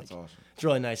it, and like that's awesome. It's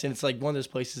really nice. And it's like one of those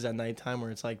places at nighttime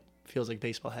where it's like feels like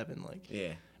baseball heaven. Like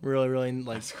really, really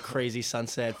like crazy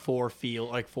sunset. 4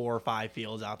 or 5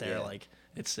 fields out there. Yeah. Like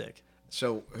it's sick.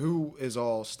 So who is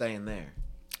all staying there?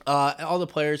 All the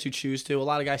players who choose to. A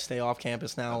lot of guys stay off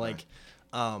campus now. Okay.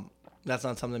 Like, That's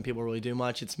not something people really do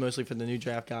much. It's mostly for the new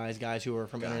draft guys who are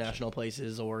from international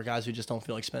places, or guys who just don't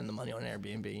feel like spending the money on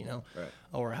Airbnb, Right.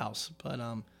 or a house. But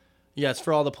yeah, it's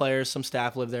for all the players. Some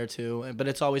staff live there too, but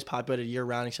it's always populated year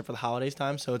round except for the holidays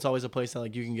time. So it's always a place that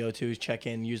like you can go to, check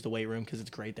in, use the weight room because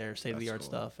it's great there, state of the art cool.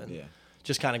 stuff, and Yeah.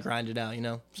 just kind of grind it out,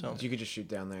 So You could just shoot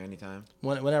down there anytime.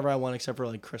 whenever I want, except for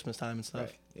like Christmas time and stuff.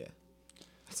 Right. Yeah.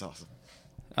 That's awesome.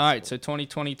 All right, so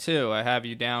 2022, I have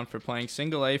you down for playing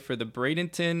single A for the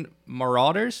Bradenton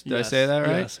Marauders. Did I say that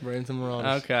right? Yes, Bradenton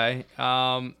Marauders. Okay.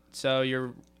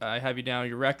 So I have you down.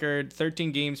 Your record: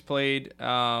 13 games played,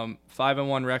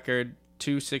 5-1 record,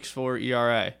 2.64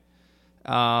 ERA.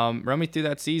 Run me through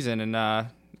that season and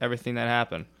everything that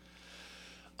happened.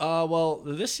 Well,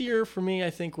 this year for me, I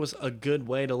think was a good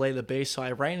way to lay the base. So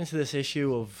I ran into this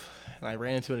issue and I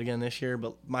ran into it again this year,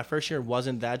 but my first year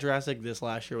wasn't that drastic. This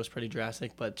last year was pretty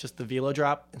drastic, but just the velo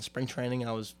drop in spring training,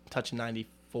 I was touching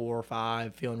 94 or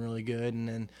 5, feeling really good, and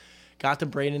then got to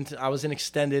Bradenton. I was in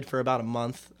extended for about a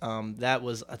month. That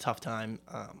was a tough time,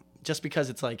 just because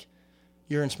it's like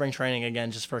you're in spring training again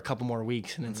just for a couple more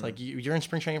weeks, and it's like you're in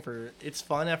spring training it's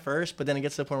fun at first, but then it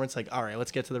gets to the point where it's like, all right,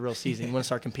 let's get to the real season. You want to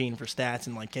start competing for stats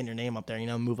and like getting your name up there,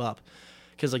 move up.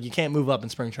 Because like you can't move up in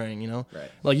spring training, Right.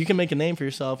 Like you can make a name for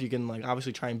yourself. You can like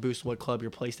obviously try and boost what club you're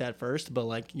placed at first, but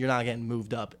like you're not getting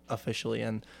moved up officially.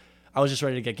 And I was just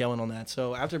ready to get going on that.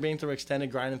 So after being through extended,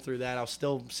 grinding through that, I was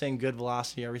still seeing good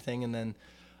velocity, everything, and then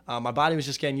my body was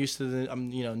just getting used to the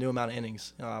new amount of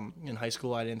innings. In high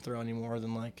school, I didn't throw any more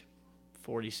than like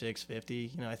 46,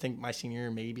 50. I think my senior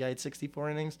year maybe I had 64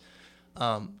 innings,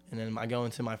 and then I go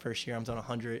into my first year, I'm done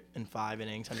 105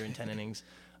 innings, 110 innings.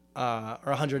 Or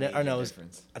 100, or no,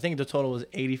 I think the total was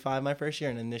 85 my first year,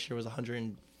 and then this year was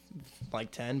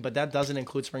 110. But that doesn't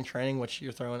include spring training, which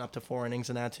you're throwing up to 4 innings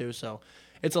in that too. So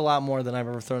it's a lot more than I've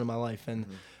ever thrown in my life. And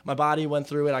my body went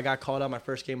through it. I got called out. My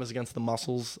first game was against the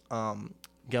Muscles.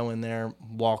 Go in there,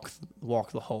 walk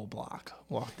the whole block,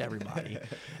 walked everybody,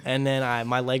 and then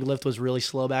my leg lift was really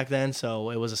slow back then, so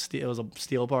it was a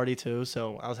steel party too.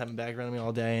 So I was having back around me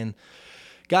all day and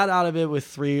got out of it with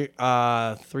three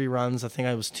runs. I think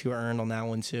I was 2 earned on that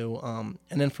one too. And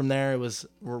then from there we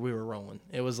were rolling.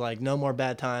 It was like no more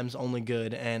bad times, only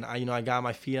good. And I got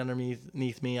my feet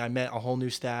underneath me. I met a whole new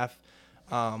staff,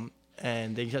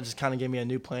 and they just kind of gave me a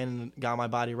new plan and got my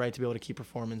body right to be able to keep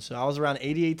performing. So I was around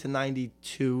 88 to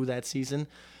 92 that season.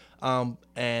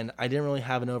 And I didn't really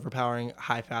have an overpowering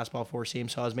high fastball four seam,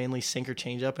 so I was mainly sinker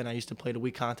changeup, and I used to play to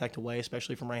weak contact away,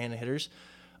 especially from right-handed hitters.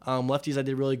 Lefties I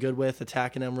did really good with,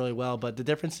 attacking them really well. But the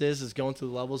difference is going through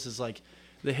the levels is like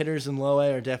the hitters in low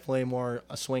A are definitely more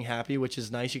swing happy, which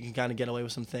is nice. You can kind of get away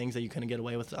with some things that you couldn't get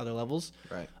away with at other levels.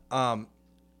 Right.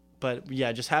 But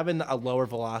yeah, just having a lower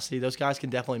velocity, those guys can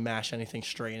definitely mash anything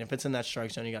straight. And if it's in that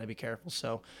strike zone, you got to be careful.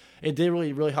 So it did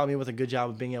really, really help me with a good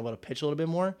job of being able to pitch a little bit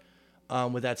more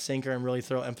with that sinker and really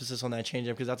throw emphasis on that changeup,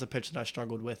 because that's a pitch that I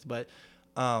struggled with. But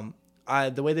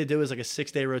the way they do is like a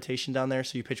 6-day rotation down there,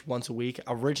 so you pitch once a week.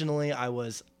 Originally, I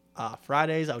was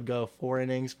Fridays, I would go 4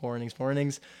 innings.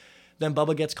 Then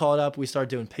Bubba gets called up. We start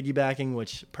doing piggybacking,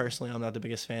 which personally I'm not the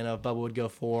biggest fan of. Bubba would go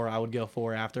 4, I would go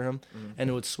 4 after him, and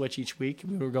it would switch each week.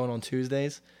 We were going on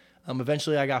Tuesdays.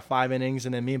 Eventually, I got 5 innings,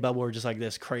 and then me and Bubba were just like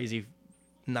this crazy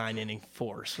 9-inning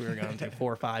force. We were going to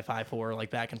 4-5, 5-4, like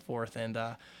back and forth, and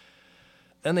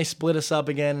then they split us up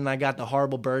again, and I got the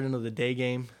horrible burden of the day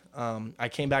game. I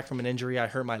came back from an injury. I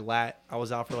hurt my lat. I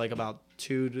was out for like about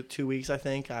 2 weeks, I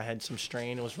think. I had some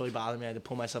strain. It was really bothering me. I had to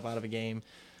pull myself out of a game.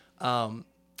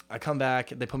 I come back.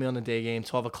 They put me on the day game,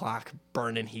 12 o'clock,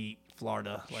 burning heat,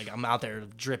 Florida. Like, I'm out there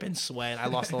dripping sweat. I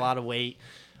lost a lot of weight.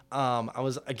 I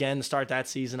was, again, to start that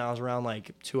season, I was around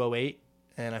like 208,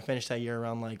 and I finished that year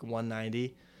around like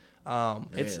 190.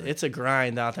 It's a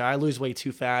grind out there. I lose weight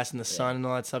too fast, and the sun and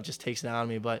all that stuff just takes it out of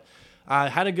me. But I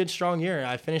had a good, strong year.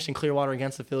 I finished in Clearwater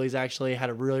against the Phillies, actually. Had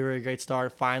a really, really great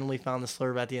start. Finally found the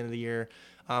slurve at the end of the year.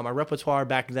 My repertoire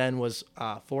back then was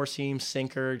 4-seam,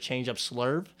 sinker, changeup,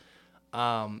 slurve.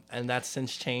 And that's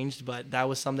since changed, but that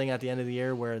was something at the end of the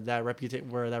year where that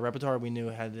repertoire we knew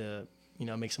had to,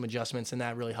 make some adjustments, and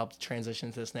that really helped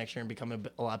transition to this next year and become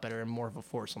a lot better and more of a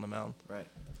force on the mound. Right.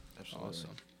 Absolutely. Awesome.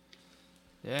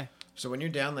 Yeah. So when you're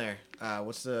down there,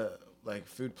 what's the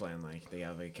food plan like? They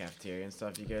have a cafeteria and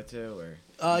stuff you go to, or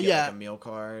you get, like a meal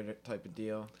card type of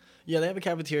deal? Yeah, they have a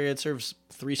cafeteria. It serves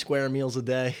 3 square meals a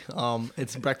day.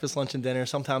 It's breakfast, lunch, and dinner.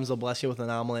 Sometimes they'll bless you with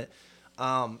an omelet.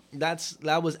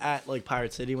 That was at like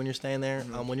Pirate City when you're staying there.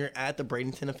 When you're at the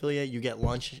Bradenton affiliate, you get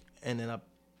lunch and then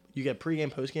you get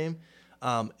pregame, postgame.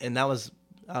 And that was,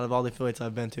 out of all the affiliates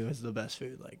I've been to, is the best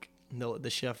food. Like, the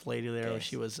chef lady there, Yes.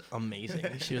 she was amazing.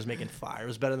 She was making fire. It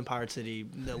was better than Pirate City.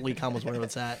 The Lee Com was where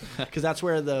it's at, because that's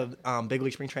where the big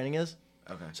league spring training is.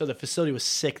 Okay. So the facility was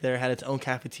sick there, had its own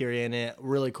cafeteria in it,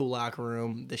 really cool locker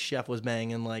room. The chef was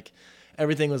banging, like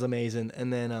everything was amazing.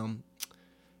 And then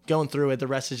going through it, the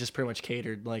rest is just pretty much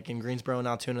catered. Like in Greensboro and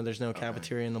Altoona, there's no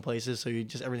cafeteria in the places, so you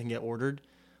just everything get ordered.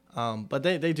 But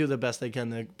they do the best they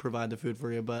can to provide the food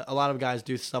for you. But a lot of guys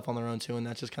do stuff on their own too, and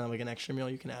that's just kind of like an extra meal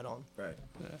you can add on. Right.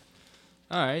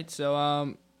 All right,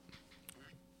 so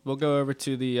we'll go over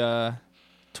to the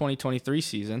 2023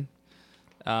 season.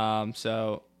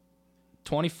 So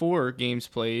 24 games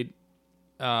played,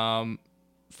 4-7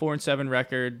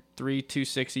 record,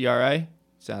 3.26 ERA.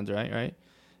 Sounds right?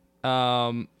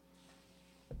 So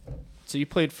you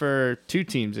played for 2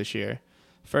 teams this year.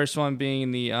 First one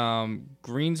being the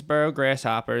Greensboro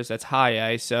Grasshoppers. That's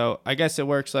high A. So I guess it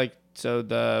works like, so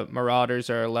the Marauders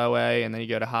are low A, and then you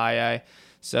go to high A.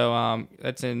 So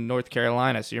that's in North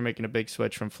Carolina. So you're making a big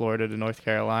switch from Florida to North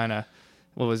Carolina.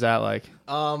 What was that like?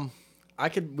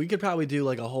 We could probably do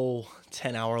like a whole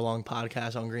 10-hour-long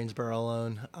podcast on Greensboro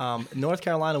alone. North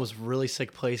Carolina was a really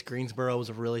sick place. Greensboro was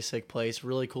a really sick place.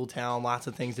 Really cool town. Lots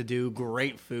of things to do.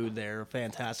 Great food there.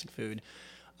 Fantastic food.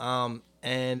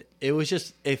 And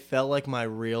it felt like my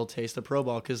real taste of pro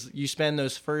ball, because you spend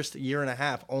those first year and a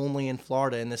half only in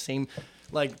Florida in the same,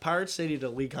 like Pirate City to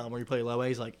Lee Com where you play low A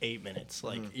is like 8 minutes.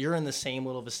 Like you're in the same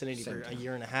little vicinity for a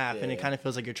year and a half, and it kind of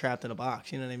feels like you're trapped in a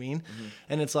box. You know what I mean?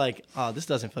 And it's like, oh, this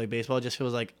doesn't feel like baseball. It just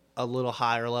feels like a little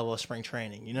higher level of spring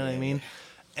training. You know what I mean?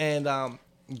 And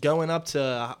going up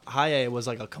to high A was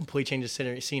like a complete change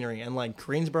of scenery, and like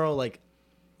Greensboro, like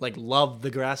loved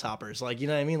the Grasshoppers. Like, you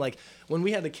know what I mean? Like when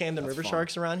we had the Camden River fun.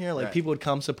 Sharks around here, like people would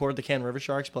come support the Camden River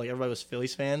Sharks, but like everybody was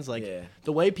Phillies fans. Like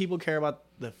the way people care about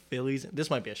the Phillies, this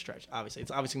might be a stretch, obviously.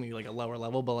 It's obviously gonna be like a lower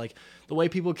level, but like the way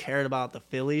people cared about the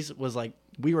Phillies was like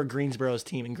we were Greensboro's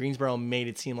team, and Greensboro made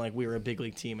it seem like we were a big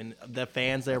league team, and the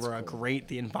fans there were great.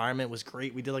 The environment was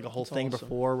great. We did like a whole thing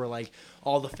before where like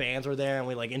all the fans were there and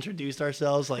we like introduced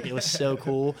ourselves. Like it was so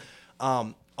cool.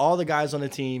 All the guys on the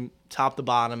team, top to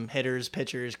bottom, hitters,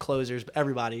 pitchers, closers,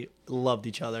 everybody loved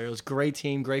each other. It was a great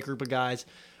team, great group of guys.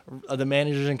 The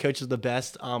managers and coaches the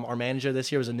best. Our manager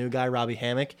this year was a new guy, Robbie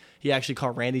Hammock. He actually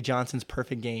called Randy Johnson's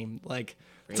perfect game. Like,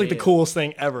 it's like the coolest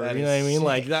thing ever. You know what I mean?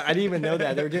 Like, I didn't even know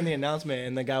that. They were doing the announcement,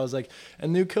 and the guy was like, a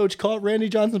new coach called Randy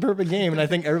Johnson's perfect game. And I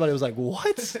think everybody was like,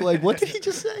 what? Like, what did he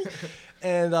just say?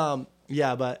 And,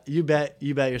 yeah, but you bet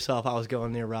yourself I was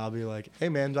going near Robbie like, hey,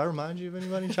 man, do I remind you of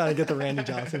anybody? Trying to get the Randy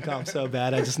Johnson comp so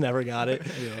bad. I just never got it.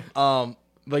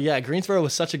 But, yeah, Greensboro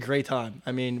was such a great time.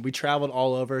 I mean, we traveled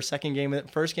all over. First game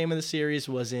of the series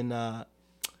was in, why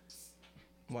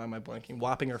am I blanking?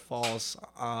 Wappinger Falls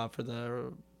for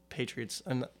the Patriots.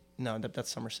 No, that's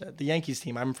Somerset. The Yankees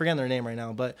team. I'm forgetting their name right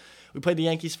now. But we played the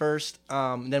Yankees first,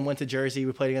 then went to Jersey.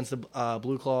 We played against the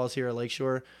Blue Claws here at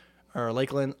Lakeshore. Or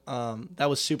Lakeland. That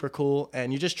was super cool.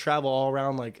 And you just travel all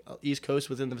around like East Coast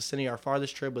within the vicinity. Our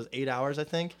farthest trip was 8 hours, I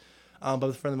think.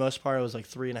 But for the most part, it was like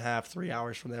 3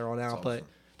 hours from there on out. But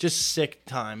just sick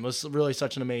time. It was really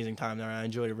such an amazing time there. I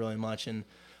enjoyed it really much. And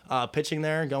pitching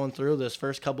there, going through this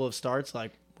first couple of starts,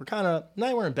 like we're kind of, no,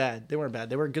 they weren't bad. They weren't bad.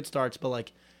 They were good starts, but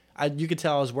like you could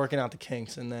tell I was working out the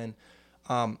kinks. And then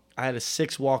I had a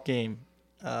 6-walk game.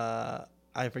 I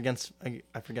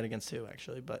forget against 2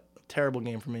 actually, but terrible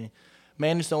game for me.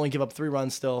 Managed to only give up 3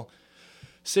 runs still.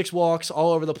 6 walks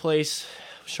all over the place.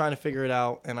 Was trying to figure it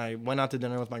out, and I went out to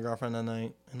dinner with my girlfriend that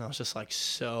night, and I was just like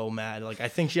so mad. Like I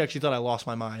think she actually thought I lost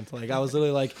my mind. Like I was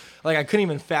literally like I couldn't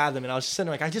even fathom it. I was just sitting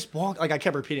there like I just walked. Like I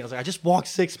kept repeating. I was like I just walked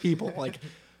 6 people. Like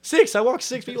 6. I walked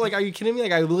 6 people. Like are you kidding me?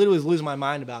 Like I literally was losing my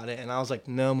mind about it, and I was like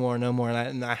no more.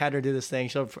 And I had her do this thing.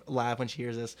 She'll laugh when she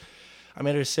hears this. I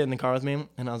made her sit in the car with me,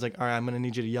 and I was like, all right, I'm going to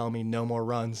need you to yell at me, no more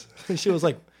runs. And she was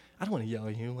like, I don't want to yell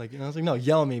at you. Like, and I was like, no,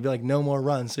 yell at me. Be like, no more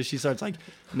runs. So she starts like,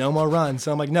 no more runs.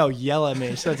 So I'm like, no, yell at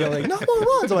me. She starts yelling like, no more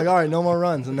runs. I'm like, all right, no more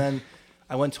runs. And then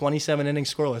I went 27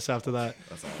 innings scoreless after that.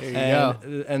 That's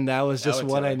awesome. And that was just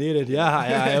what I needed. Yeah,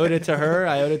 I owed it to her.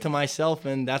 I owed it to myself,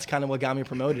 and that's kind of what got me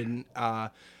promoted. And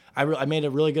I made a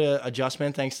really good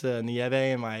adjustment thanks to Nieve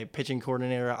and my pitching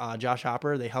coordinator, Josh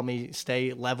Hopper. They helped me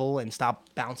stay level and stop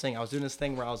bouncing. I was doing this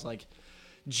thing where I was like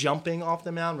jumping off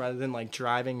the mound rather than like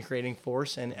driving, creating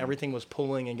force, and everything was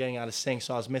pulling and getting out of sync,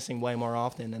 so I was missing way more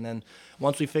often. And then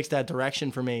once we fixed that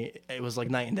direction for me, it was like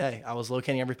night and day. I was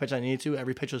locating every pitch I needed to.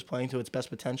 Every pitch was playing to its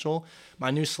best potential. My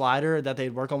new slider that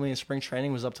they'd work on me in spring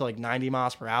training was up to like 90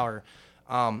 miles per hour.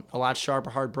 A lot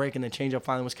sharper, hard break, and the changeup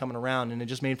finally was coming around, and it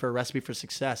just made for a recipe for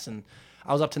success. And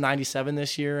I was up to 97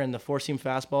 this year, and the 4-seam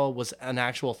fastball was an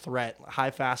actual threat,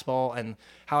 high fastball. And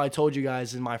how I told you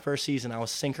guys in my first season, I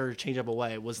was sinker changeup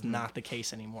away. It was not the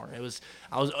case anymore. It was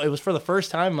for the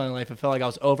first time in my life. It felt like I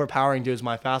was overpowering dudes.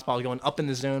 My fastball was going up in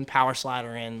the zone, power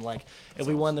slider in. Like if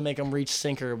we wanted to make them reach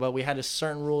sinker, but we had a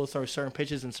certain rule to throw certain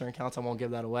pitches in certain counts. I won't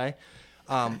give that away.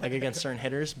 Like against certain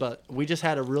hitters, but we just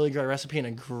had a really great recipe and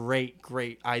a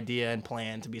great idea and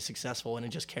plan to be successful, and it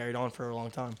just carried on for a long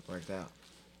time. Worked out.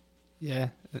 Yeah,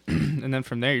 and then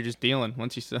from there you're just dealing.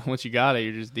 Once you got it,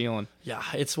 you're just dealing. Yeah,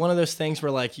 it's one of those things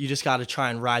where like you just got to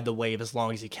try and ride the wave as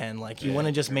long as you can. Like you want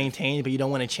to just maintain, but you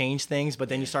don't want to change things. But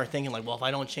then you start thinking like, well, if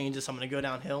I don't change this, I'm going to go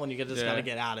downhill, and you just got to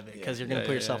get out of it because you're going to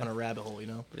put yourself in a rabbit hole.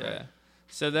 Yeah.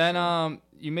 So then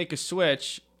you make a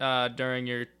switch during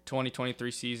your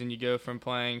 2023 season. You go from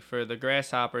playing for the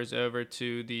Grasshoppers over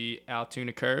to the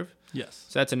Altoona Curve. Yes.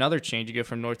 So that's another change. You go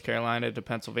from North Carolina to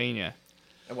Pennsylvania.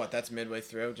 And what? That's midway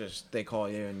through. Just they call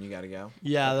you and you got to go.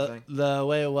 Yeah. The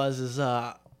way it was is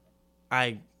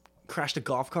I crashed a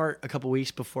golf cart a couple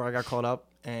weeks before I got called up,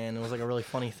 and it was like a really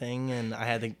funny thing, and I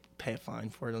had to pay a fine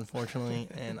for it, unfortunately.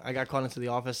 And I got called into the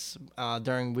office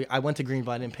I went to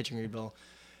Greenville. I didn't pitch in Greenville.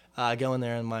 I go in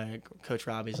there, and my coach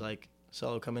Robbie's like,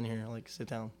 "Solo, come in here. Like, sit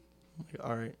down." I'm like,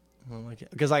 all right. I'm like,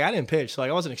 because like I didn't pitch, so like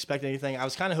I wasn't expecting anything. I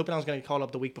was kind of hoping I was going to get called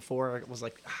up the week before. I was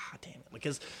like, damn it,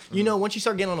 because once you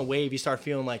start getting on a wave, you start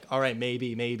feeling like, all right,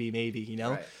 maybe,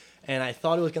 Right. And I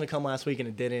thought it was going to come last week, and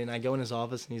it didn't. And I go in his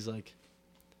office, and he's like,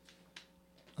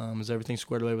 "Is everything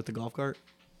squared away with the golf cart?"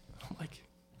 I'm like,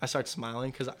 I start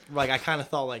smiling because like I kind of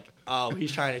thought like, oh,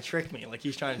 he's trying to trick me. Like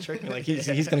he's going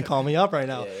to call me up right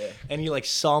now. Yeah. And he like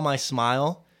saw my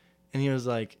smile, and he was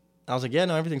like, I was like, yeah,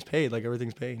 no, everything's paid. Like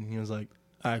everything's paid. And he was like,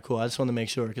 all right, cool. I just wanted to make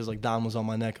sure because like Don was on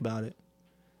my neck about it.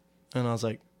 And I was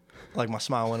like my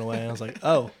smile went away. And I was like,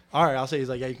 oh, all right, I'll say. He's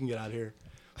like, yeah, you can get out of here.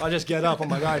 I just get up. I'm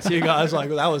like, all right, see you guys. Like,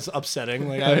 that was upsetting.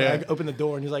 Like, I opened the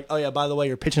door, and he's like, oh, yeah, by the way,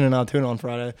 you're pitching in Altoona on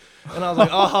Friday. And I was like,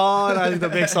 oh, and the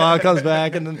big smile comes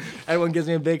back, and then everyone gives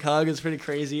me a big hug. It's pretty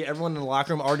crazy. Everyone in the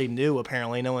locker room already knew,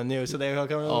 apparently. No one knew. So they all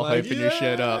come all like, hyping your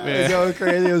shit up. Yeah. Going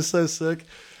crazy. It was so sick.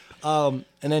 And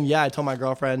then, I told my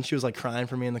girlfriend. She was, like, crying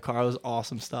for me in the car. It was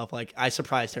awesome stuff. Like, I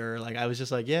surprised her. Like, I was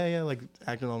just like, yeah, like,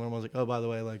 acting all normal. I was like, oh, by the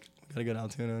way, like, gotta go to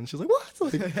Altoona. And she was like, what?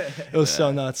 Like, it was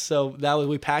so nuts. So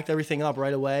we packed everything up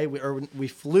right away. We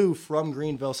flew from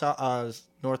Greenville, South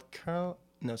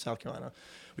Carolina.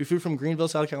 We flew from Greenville,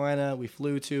 South Carolina. We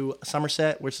flew to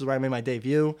Somerset, which is where I made my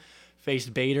debut.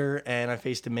 Faced Bader, and I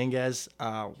faced Dominguez.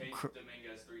 Dominguez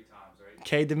 3 times, right?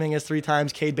 Cade Dominguez 3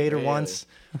 times, Cade Bader Really? once.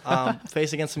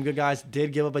 Faced against some good guys.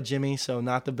 Did give up a Jimmy, so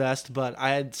not the best. But I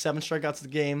had 7 strikeouts of the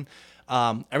game.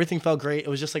 Everything felt great. It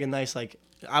was just like a nice, like,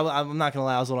 I'm not going to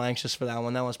lie, I was a little anxious for that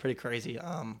one. That one was pretty crazy.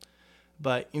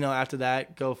 But, after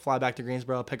that, fly back to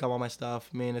Greensboro, pick up all my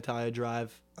stuff. Me and Natalia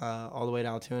drive all the way to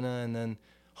Altoona, and then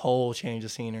whole change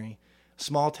of scenery.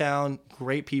 Small town,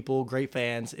 great people, great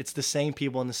fans. It's the same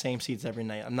people in the same seats every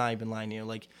night. I'm not even lying to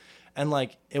you.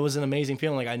 It was an amazing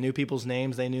feeling. Like, I knew people's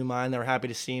names. They knew mine. They were happy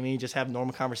to see me, just have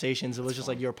normal conversations. It was just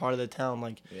like you're a part of the town.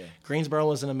 Like, Greensboro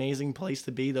was an amazing place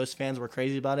to be. Those fans were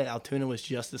crazy about it. Altoona was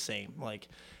just the same. Like,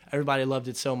 everybody loved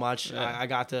it so much. Yeah. I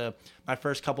got to – my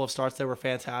first couple of starts there were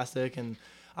fantastic. And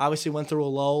obviously went through a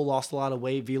lull, lost a lot of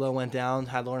weight. Velo went down,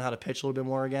 had to learn how to pitch a little bit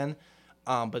more again.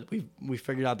 But we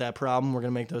figured out that problem. We're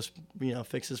going to make those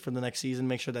fixes for the next season,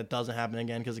 make sure that doesn't happen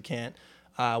again because it can't.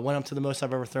 Went up to the most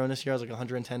I've ever thrown this year. I was like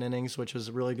 110 innings, which was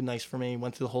really nice for me.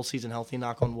 Went through the whole season healthy,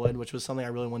 knock on wood, which was something I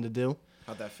really wanted to do.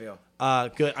 How'd that feel?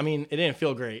 Good. I mean, it didn't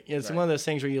feel great. It's Right. one of those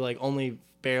things where you like only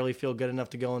barely feel good enough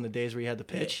to go on the days where you had to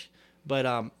pitch.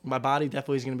 But my body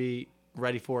definitely is going to be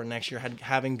ready for it next year,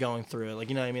 having going through it. Like,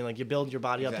 you know what I mean? Like, you build your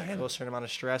body up to handle a certain amount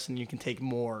of stress, and you can take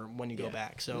more when you go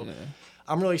back. So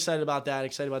I'm really excited about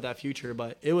that, future.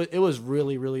 But it was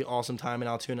really, really awesome time in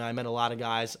Altoona. I met a lot of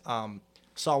guys.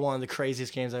 Saw one of the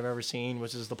craziest games I've ever seen,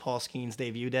 which is the Paul Skeens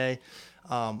debut day.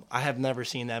 I have never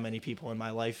seen that many people in my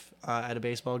life at a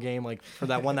baseball game, like for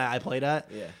that one that I played at.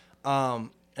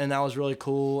 And that was really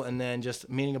cool. And then just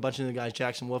meeting a bunch of new guys.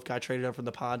 Jackson Wolf got traded up for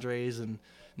the Padres, and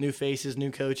new faces, new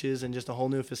coaches, and just a whole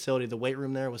new facility. The weight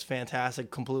room there was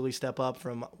fantastic, completely step up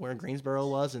from where Greensboro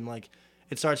was. And, like,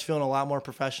 it starts feeling a lot more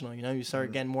professional. You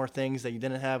start getting more things that you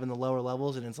didn't have in the lower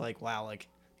levels, and it's like, wow, like,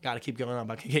 got to keep going on.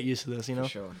 I can get used to this, For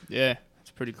sure. Yeah,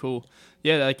 it's pretty cool.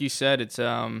 Yeah, like you said, it's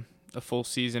a full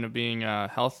season of being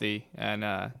healthy. And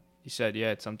you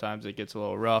said, sometimes it gets a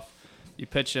little rough. You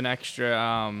pitched an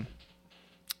extra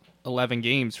 11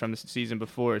 games from the season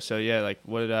before. So, like,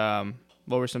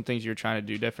 what were some things you were trying to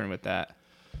do different with that?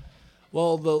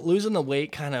 Well, losing the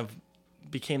weight kind of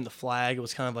became the flag. It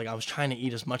was kind of like I was trying to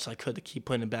eat as much as I could to keep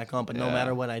putting it back on, but no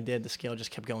matter what I did, the scale just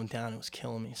kept going down. It was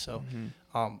killing me. So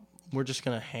we're just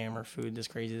going to hammer food this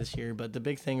crazy this year. But the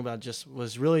big thing about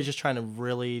was really just trying to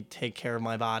really take care of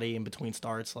my body in between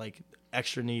starts, like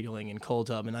extra needling and cold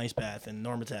tub and ice bath and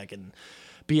Normatec and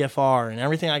BFR and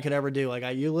everything I could ever do. Like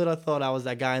you literally thought I was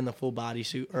that guy in the full body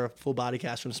suit or full body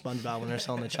cast from SpongeBob when they're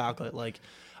selling the chocolate. Like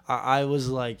I was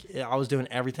doing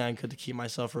everything I could to keep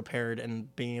myself prepared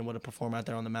and being able to perform out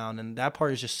there on the mound. And that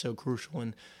part is just so crucial.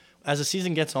 And as the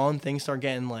season gets on, things start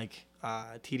getting like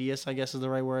tedious, I guess is the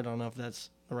right word. I don't know if that's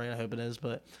the right. I hope it is,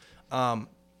 but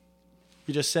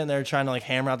you're just sitting there trying to like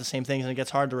hammer out the same things, and it gets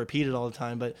hard to repeat it all the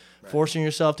time. But forcing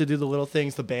yourself to do the little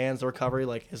things, the bands, the recovery,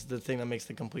 like is the thing that makes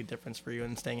the complete difference for you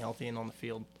and staying healthy and on the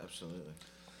field. Absolutely.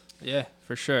 Yeah,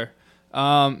 for sure.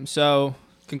 So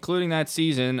concluding that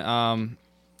season,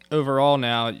 overall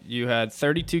now you had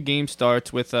 32 game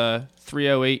starts with a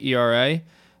 3.08 ERA.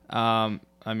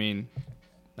 I mean,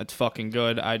 that's fucking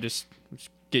good. I just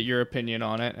get your opinion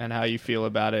on it and how you feel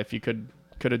about it. If you could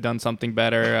have done something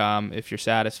better, if you're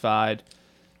satisfied,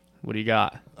 what do you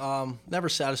got? Never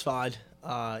satisfied.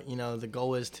 The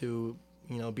goal is to,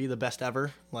 be the best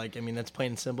ever. Like, I mean, that's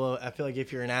plain and simple. I feel like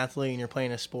if you're an athlete and you're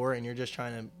playing a sport and you're just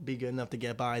trying to be good enough to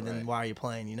get by, then why are you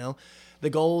playing, The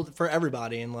goal for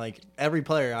everybody and, like, every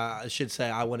player, I should say,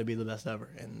 I want to be the best ever.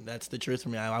 And that's the truth for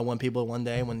me. I want people one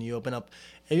day when you open up,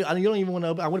 you don't even want to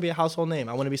open, I want to be a household name.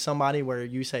 I want to be somebody where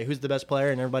you say, who's the best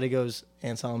player? And everybody goes,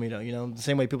 and Solometo, the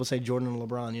same way people say Jordan and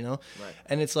LeBron, Right.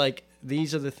 And it's like,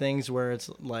 these are the things where it's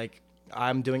like,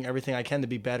 I'm doing everything I can to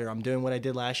be better. I'm doing what I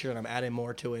did last year, and I'm adding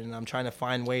more to it, and I'm trying to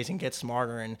find ways and get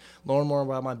smarter and learn more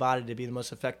about my body to be the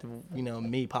most effective,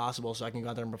 me possible, so I can go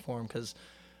out there and perform. Because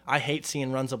I hate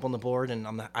seeing runs up on the board, and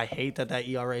I hate that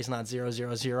ERA is not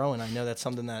 0.00, and I know that's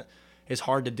something that is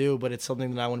hard to do, but it's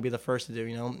something that I want to be the first to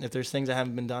do. If there's things that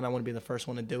haven't been done, I want to be the first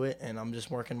one to do it, and I'm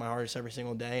just working my hardest every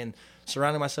single day and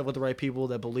surrounding myself with the right people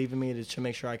that believe in me to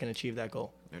make sure I can achieve that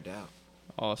goal. No doubt.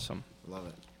 Awesome. Love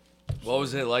it. What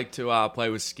was it like to play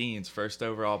with Skeens, first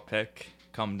overall pick,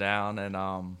 come down,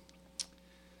 and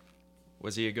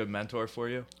was he a good mentor for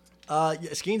you? Yeah,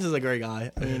 Skeens is a great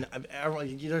guy. I mean,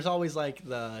 there's always like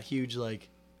the huge like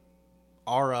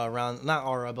aura around, not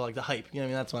aura, but like the hype.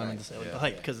 That's what I meant to say, like the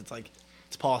hype, because it's like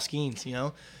it's Paul Skeens.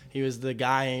 He was the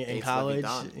guy in college.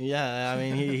 Yeah, I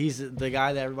mean, he's the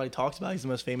guy that everybody talks about. He's the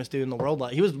most famous dude in the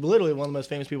world. He was literally one of the most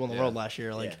famous people in the world last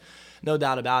year. No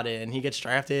doubt about it. And he gets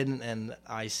drafted, and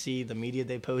I see the media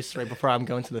they post right before I'm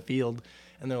going to the field,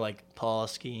 and they're like, Paul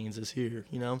Skeens is here,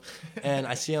 And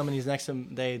I see him, and he's next to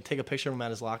him. They take a picture of him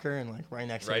at his locker, and like right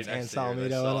next to him is Ann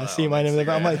Solometo, and I see my name.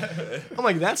 I'm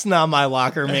like, that's not my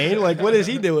locker, man. Like, what is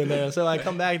he doing there? So I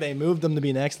come back. They moved him to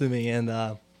be next to me, and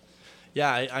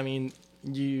I mean,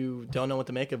 you don't know what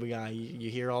to make of a guy. You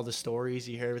hear all the stories,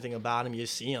 you hear everything about him, you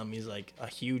see him. He's like a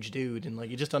huge dude, and like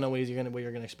you just don't know what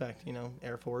you're gonna expect.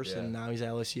 Air Force, and now he's at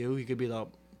LSU. He could be the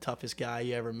toughest guy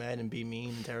you ever met and be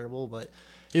mean and terrible, but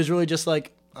he was really just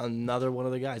like another one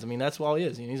of the guys. I mean, that's all he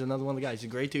is. He's another one of the guys. He's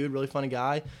a great dude, really funny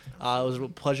guy. It was a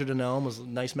pleasure to know him. It was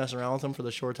nice messing around with him for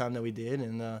the short time that we did,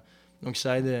 and I'm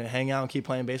excited to hang out and keep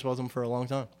playing baseball with him for a long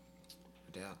time.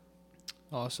 Yeah.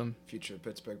 Awesome. Future of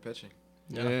Pittsburgh pitching.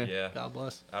 Yeah. God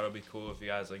bless. That'll be cool if you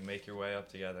guys like make your way up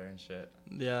together and shit.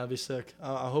 Yeah, that'd be sick.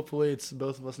 Hopefully it's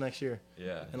both of us next year.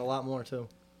 Yeah. And a lot more too.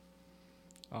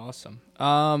 Awesome.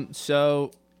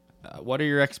 So what are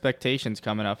your expectations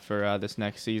coming up for this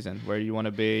next season? Where do you want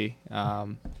to be?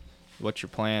 What's your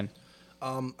plan?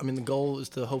 I mean, the goal is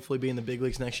to hopefully be in the big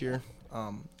leagues next year.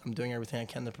 I'm doing everything I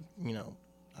can to,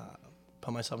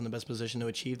 put myself in the best position to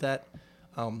achieve that.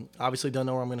 Obviously don't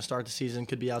know where I'm going to start the season.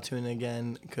 Could be Altoona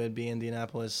again. Could be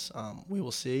Indianapolis. We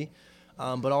will see.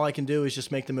 But all I can do is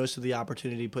just make the most of the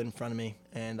opportunity put in front of me.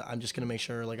 And I'm just going to make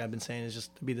sure, like I've been saying, is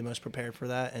just to be the most prepared for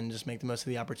that and just make the most of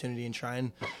the opportunity and try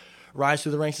and rise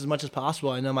through the ranks as much as possible.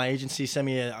 I know my agency sent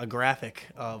me a graphic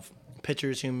of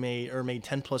pitchers who made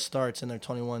 10-plus starts in their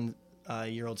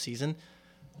 21-year-old season,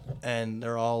 and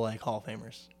they're all like Hall of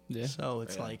Famers. Yeah. So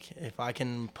it's like if I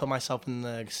can put myself in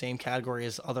the same category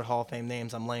as other Hall of Fame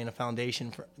names, I'm laying a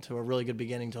foundation to a really good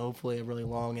beginning to hopefully a really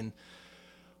long and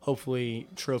hopefully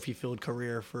trophy-filled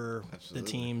career for the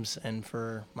teams and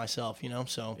for myself,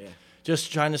 So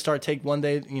just trying to take one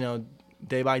day,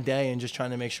 day by day, and just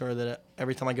trying to make sure that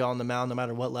every time I go on the mound, no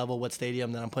matter what level, what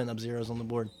stadium, that I'm putting up zeros on the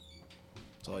board.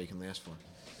 That's all you can ask for.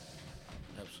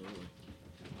 Absolutely.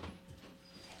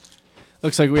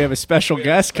 Looks like we have a special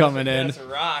guest coming in. That's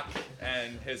Rock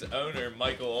and his owner,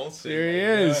 Michael Olson. Here he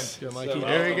is. Good, Mikey.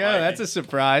 There we go. That's a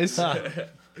surprise.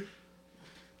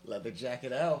 Leather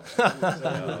jacket out.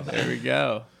 There we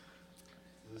go.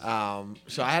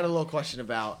 So I had a little question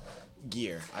about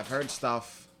gear. I've heard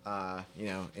stuff,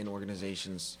 in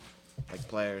organizations, like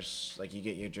players, like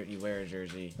you wear a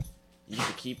jersey, you get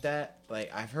to keep that.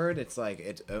 Like I've heard it's like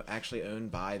it's actually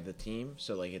owned by the team,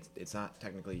 so like it's not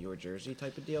technically your jersey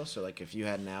type of deal. So like if you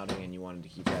had an outing and you wanted to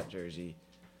keep that jersey,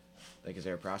 like is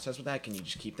there a process with that? Can you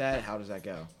just keep that? How does that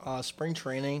go? Spring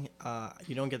training,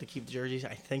 you don't get to keep the jerseys.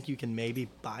 I think you can maybe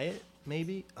buy it,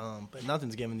 but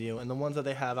nothing's given to you. And the ones that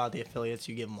they have out, the affiliates,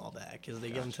 you give them all back because they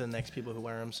give them to the next people who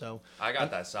wear them. So I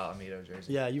got that Solometo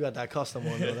jersey. yeah, you got that custom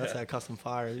one though. That's that custom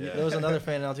fire. Yeah. There was another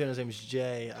fan out there. His name was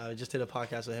Jay. I just did a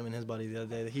podcast with him and his buddy the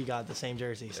other day. He got the same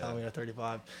jersey, Solometo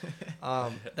 35.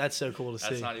 That's so cool to see.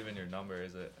 That's not even your number,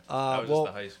 is it? well, That was just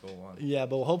the high school one. Yeah,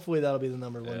 but hopefully that'll be the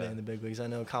number one Yeah. day in the big leagues. I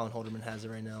know Colin Holderman has it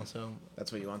right now, so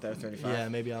That's what you want there, 35? yeah,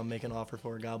 maybe I'll make an offer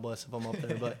for it. God bless if I'm up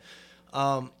there,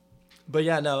 but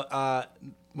yeah, no.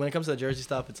 When it comes to the jersey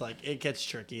stuff, it's like it gets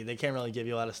tricky. They can't really give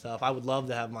you a lot of stuff. I would love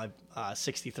to have my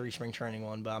 63 spring training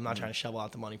one, but I'm not trying to shovel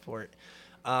out the money for it.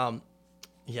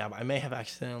 Yeah, but I may have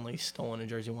accidentally stolen a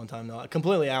jersey one time though,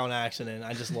 completely out on accident.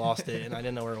 I just lost it and I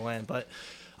didn't know where it went. But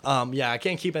yeah, I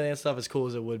can't keep any of that stuff as cool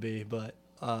as it would be. But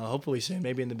hopefully soon,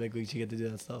 maybe in the big leagues, you get to do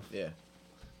that stuff. Yeah.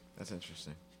 That's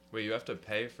interesting. Wait, you have to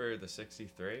pay for the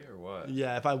 63 or what?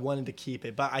 Yeah, if I wanted to keep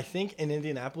it. But I think in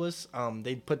Indianapolis,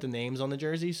 they put the names on the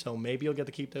jersey, so maybe you'll get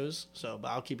to keep those. So, but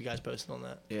I'll keep you guys posted on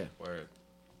that. Yeah. Word.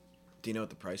 Do you know what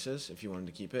the price is if you wanted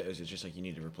to keep it? Is it just like you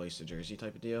need to replace the jersey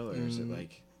type of deal, or is it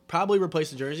like? Probably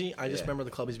replace the jersey. I just Yeah. remember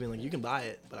the clubbies being like, you can buy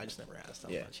it, but I just never asked how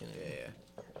Yeah. much. You know?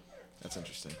 Yeah. That's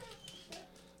interesting.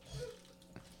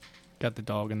 Got the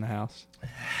dog in the house.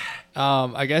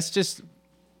 I guess just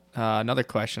another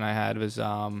question I had was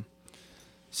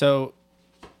so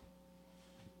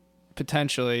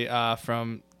potentially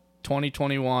from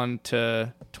 2021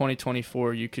 to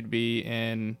 2024, you could be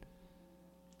in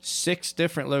 6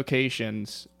 different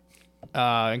locations,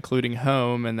 including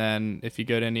home, and then if you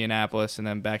go to Indianapolis and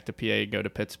then back to PA, go to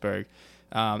Pittsburgh.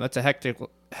 That's a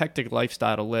hectic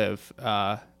lifestyle to live.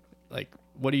 Like,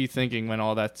 what are you thinking when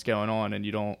all that's going on and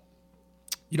you don't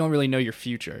really know your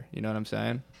future? You know what I'm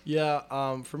saying?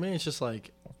 Yeah. For me, it's just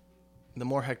like the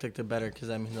more hectic, the better, because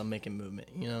that means I'm making movement.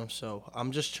 You know, so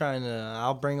I'm just trying to.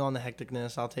 I'll bring on the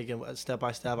hecticness. I'll take it step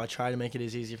by step. I try to make it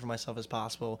as easy for myself as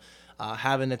possible.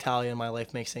 Having Natalia in my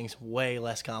life makes things way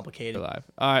less complicated. Live.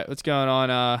 All right, what's going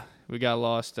on? We got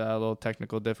lost, a little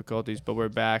technical difficulties, but we're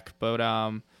back. But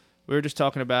we were just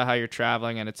talking about how you're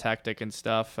traveling and it's hectic and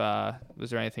stuff. Was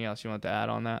there anything else you wanted to add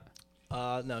on that?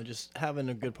 No, just having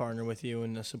a good partner with you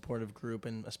and a supportive group,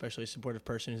 and especially a supportive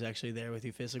person who's actually there with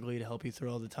you physically to help you through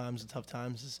all the times, the tough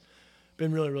times, has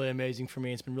been really, really amazing for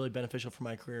me. It's been really beneficial for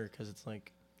my career because it's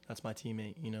like that's my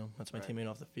teammate, you know, that's my teammate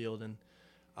off the field, and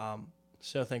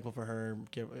so thankful for her,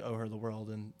 owe her the world,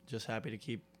 and just happy to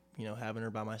keep, you know, having her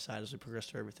by my side as we progress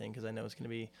through everything, because I know it's going to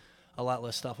be a lot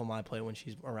less stuff on my plate when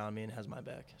she's around me and has my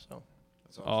back. So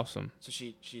That's Awesome. So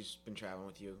she's been traveling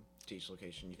with you to each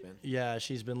location you've been? yeah,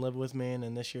 she's been living with me, and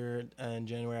then this year in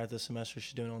January after the semester,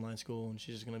 she's doing online school, and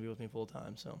she's just going to be with me full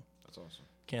time. So That's awesome.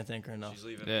 can't thank her enough. She's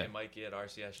leaving Yeah. me and Mikey at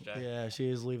RCSJ. Yeah, she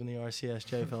is leaving the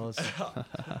RCSJ, fellas.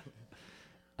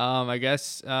 I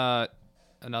guess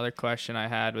another question I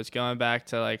had was going back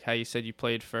to like how you said you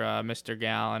played for Mr.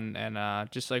 Gallon, and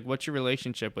just like what's your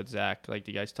relationship with Zach? Like,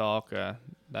 do you guys talk?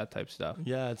 That type of stuff.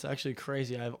 Yeah, it's actually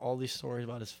crazy. I have all these stories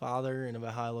about his father and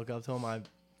about how I look up to him. I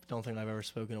don't think I've ever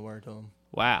spoken a word to him.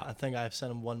 I Wow. think I've sent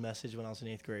him one message when I was in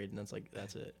 8th grade, and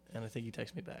that's it. And I think he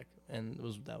texted me back, and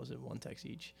that was it, one text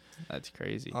each. That's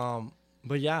crazy.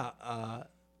 But yeah,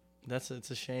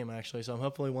 it's a shame actually. So I'm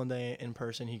hopefully one day in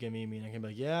person he can meet me, and I can be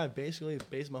like, yeah, I basically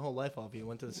based my whole life off you.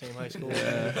 Went to the same high school,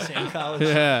 same college.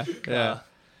 yeah.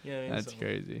 Yeah, That's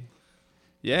crazy.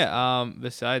 Yeah.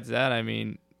 Besides that, I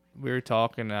mean, we were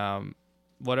talking.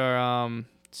 What are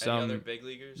some? Any other big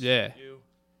leaguers Yeah. you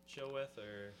chill with,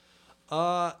 or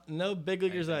No big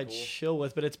leaguers that I Anything cool? chill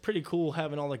with, but it's pretty cool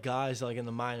having all the guys like in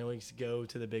the minor leagues go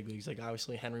to the big leagues. Like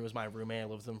obviously Henry was my roommate. I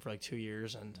lived with him for like 2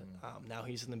 years, and now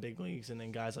he's in the big leagues. And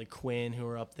then guys like Quinn who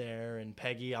are up there, and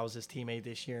Peggy, I was his teammate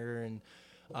this year, and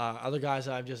other guys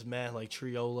that I've just met like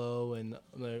Triolo and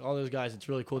like, all those guys. It's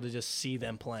really cool to just see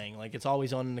them playing. Like it's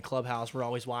always on in the clubhouse. We're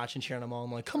always watching, cheering them on.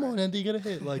 I'm like, come on, Andy, get a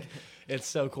hit. Like it's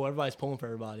so cool. Everybody's pulling for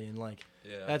everybody, and like.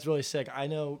 yeah, That's really sick. I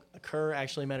know Kerr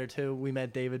actually met her too. We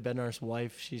met David Bednar's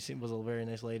wife. She was a very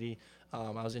nice lady. I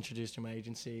was introduced to my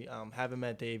agency. Haven't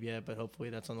met Dave yet, but hopefully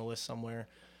that's on the list somewhere.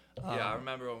 yeah. I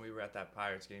remember when we were at that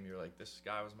Pirates game, you were like, "This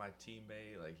guy was my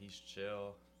teammate. Like he's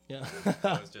chill." Yeah.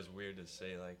 It was just weird to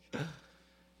say like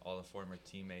all the former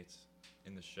teammates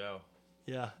in the show.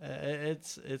 Yeah,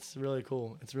 it's really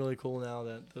cool. It's really cool now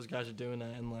that those guys are doing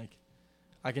that, and like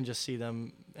I can just see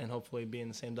them and hopefully be in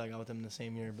the same dugout with them in the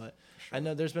same year. But Sure. I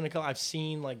know there's been a couple. I've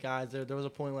seen like guys. There was a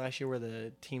point last year where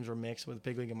the teams were mixed with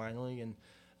big league and minor league, and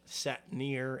sat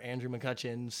near Andrew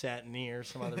McCutcheon, sat near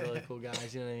some other really cool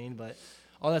guys. You know what I mean? But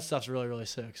all that stuff's really really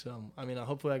sick. So I mean,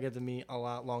 hopefully I get to meet a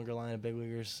lot longer line of big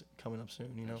leaguers coming up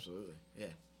soon. You know? Absolutely. Yeah.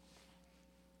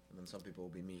 And then some people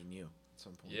will be meeting you at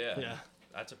some point. Yeah. Yeah.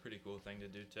 That's a pretty cool thing to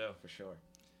do too. For sure.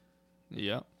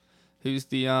 Yep. Who's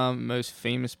the most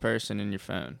famous person in your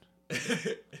phone?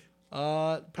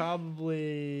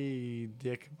 Probably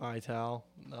Dick Vitale.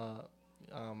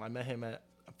 I met him at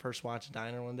a First Watch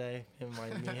Diner one day. Me,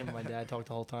 him, and my dad talked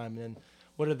the whole time. And then,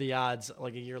 what are the odds?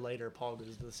 Like a year later, Paul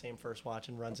goes to the same First Watch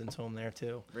and runs into him there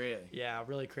too. Really? Yeah,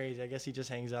 really crazy. I guess he just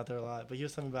hangs out there a lot. But he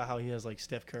was talking about how he has like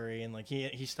Steph Curry and like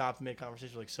he stopped mid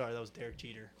conversation like, sorry, that was Derek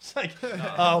Jeter. It's like,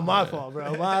 oh my fault,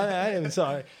 bro. I am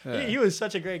sorry. Yeah. He was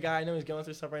such a great guy. I know he's going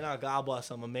through stuff right now. God bless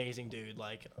him. Amazing dude.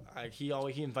 Like he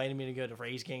invited me to go to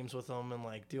Rays games with him and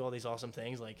like do all these awesome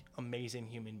things. Like amazing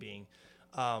human being.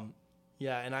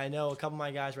 Yeah, and I know a couple of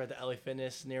my guys were at the LA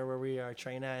Fitness near where we are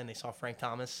training at, and they saw Frank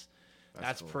Thomas.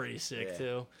 That's cool. pretty sick Yeah,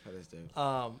 too. That is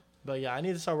dope. But yeah, I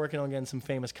need to start working on getting some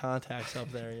famous contacts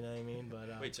up there. You know what I mean?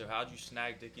 But Wait, so how'd you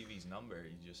snag Dickie V's number?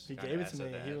 You just he kinda gave it to asked me.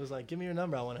 at the He end. was like, "Give me your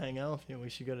number. I want to hang out with you. We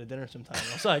should go to dinner sometime."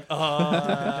 I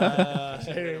was like,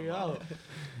 here you go."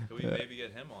 Could we maybe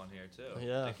get him on here too?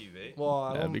 Yeah. Dickie V.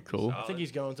 Well, That'd be cool. I think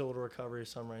he's going through a little recovery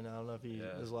some right now. I don't know if he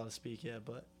Yeah. does a lot of speak yet,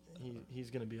 but he's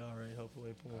gonna be all right.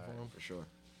 Hopefully, pull for him. For sure.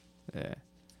 Yeah.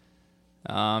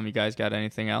 You guys got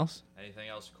anything else? Anything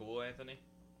else cool, Anthony?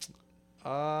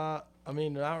 I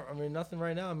mean, nothing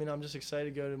right now. I mean, I'm just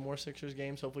excited to go to more Sixers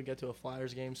games. Hopefully, get to a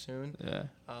Flyers game soon. Yeah.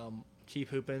 Keep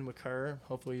hooping with Kerr.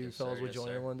 Hopefully, you Yes, fellas sir. will Yes, join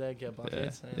sir. her one day, get Yeah.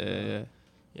 buckets. Yeah. And, Yeah.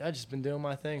 yeah, I just been doing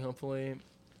my thing. Hopefully,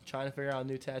 trying to figure out a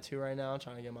new tattoo right now.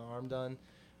 Trying to get my arm done.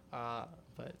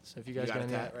 But so if you guys You got a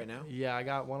any- tat right now? Yeah, I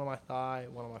got one on my thigh,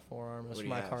 one on my forearm. It was What from do you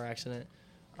my have? car accident.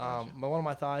 Gotcha. My one on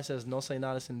my thigh says "No se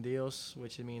nada sin Dios,"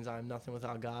 which means I'm nothing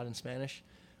without God in Spanish,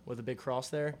 with a big cross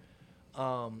there.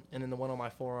 And then the one on my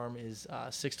forearm is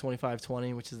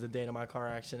 6/25/20, which is the date of my car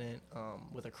accident,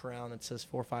 with a crown that says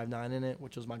 459 in it,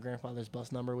 which was my grandfather's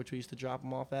bus number, which we used to drop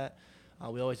him off at.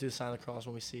 We always do the sign of the cross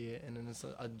when we see it, and then it's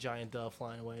a giant dove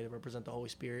flying away to represent the Holy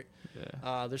Spirit.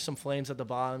 Yeah. There's some flames at the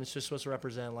bottom. It's just supposed to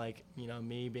represent, like, you know,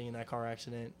 me being in that car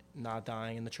accident, not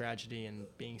dying in the tragedy, and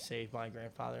being saved by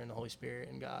Grandfather and the Holy Spirit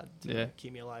and God to Yeah.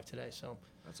 keep me alive today. So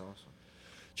That's awesome.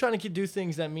 trying to do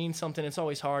things that mean something. It's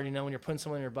always hard, you know, when you're putting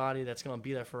someone in your body that's going to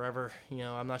be there forever. You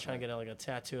know, I'm not trying to get like a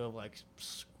tattoo of like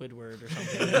Squidward or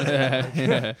something.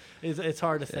 Yeah. It's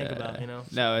hard to think Yeah. about, you know.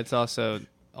 No, it's also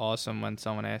awesome when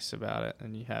someone asks about it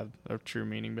and you have a true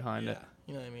meaning behind Yeah, it.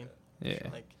 you know what I mean. Yeah.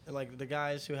 Like the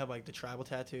guys who have like the tribal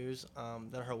tattoos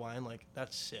that are Hawaiian, like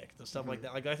that's sick. The stuff like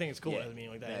that, like I think it's cool. Yeah. I mean,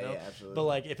 like that, Yeah, you know. yeah, absolutely. But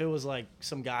like if it was like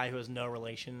some guy who has no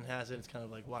relation and has it, it's kind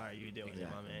of like, why are you doing it, my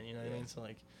Exactly. man? You know what I Yeah. mean? So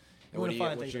like, And what do you,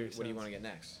 find what's things your, that make what do you sense. want to get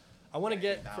next? I want to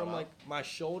get Down from up. like my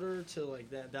shoulder to like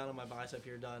that down on my bicep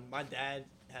here done. My dad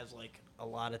has like a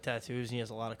lot of tattoos. And he has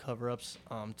a lot of cover-ups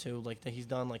too. Like that he's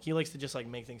done. Like he likes to just like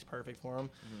make things perfect for him.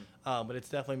 But it's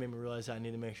definitely made me realize that I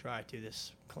need to make sure I do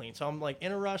this clean. So I'm like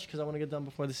in a rush because I want to get done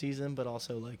before the season, but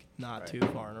also like not Right. too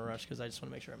far in a rush because I just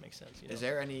want to make sure it makes sense. You know? Is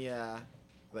there any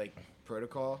like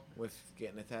protocol with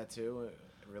getting a tattoo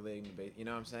relating to you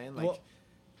know what I'm saying? Like, Well-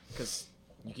 because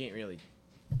you can't really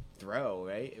throw,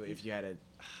 right? If you had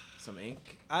some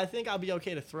ink. I think I'll be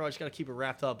okay to throw. I just got to keep it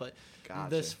wrapped up. But Gotcha.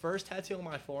 this first tattoo on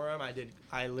my forearm,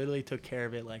 I literally took care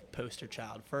of it like poster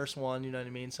child. First one, you know what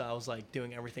I mean? So I was like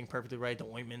doing everything perfectly right. The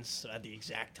ointments at the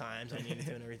exact times I needed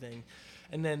to and everything.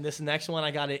 And then this next one,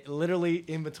 I got it literally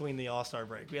in between the All-Star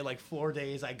break. We had like 4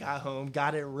 days. I got home,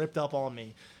 got it ripped up on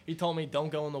me. He told me, don't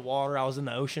go in the water. I was in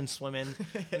the ocean swimming.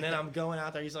 And then I'm going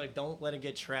out there. He's like, don't let it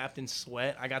get trapped in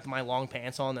sweat. I got my long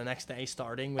pants on the next day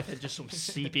starting with it just some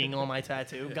seeping on my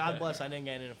tattoo. God bless, I didn't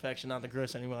get an infection, not to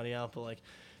gross anybody out, but like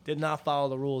did not follow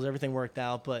the rules. Everything worked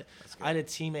out. But good. I had a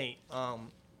teammate.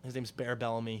 His name's Bear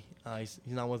Bellamy. He's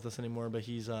not with us anymore, but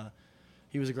he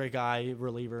was a great guy,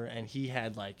 reliever, and he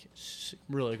had like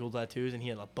really cool tattoos, and he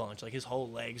had a bunch. Like his whole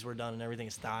legs were done and everything,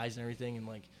 his thighs and everything, and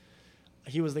like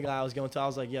he was the guy I was going to. I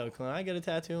was like, yo, can I get a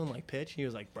tattoo and like pitch? He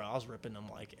was like, bro, I was ripping them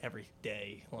like every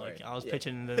day. Like Right. I was Yeah.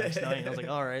 pitching the next night, and I was like,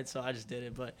 all right, so I just did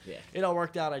it. But Yeah. it all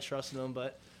worked out. I trusted him,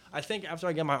 but I think after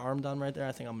I get my arm done right there,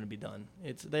 I think I'm gonna be done.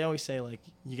 They always say like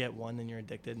you get one, then you're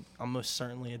addicted. I'm most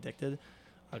certainly addicted.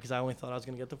 Because I only thought I was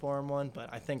going to get the forearm one, but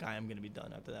I think I am going to be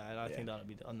done after that. I think that'll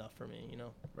be enough for me, you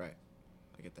know? Right.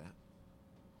 I get that.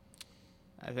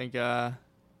 I think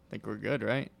think we're good,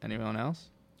 right? Anyone else?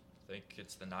 I think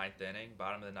it's the 9th inning.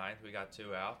 Bottom of the 9th, we got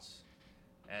 2 outs.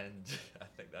 And I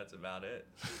think that's about it.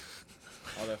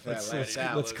 Although for that Let's, last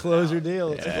out, let's close your deal.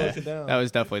 Let's Yeah. close it down. That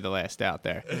was definitely the last out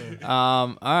there.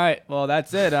 All right. Well,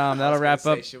 that's it. I was That'll gonna wrap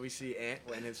say, up. should we see Ant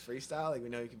win his freestyle? Like we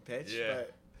know he can pitch, Yeah.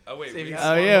 but Oh, wait. See if We he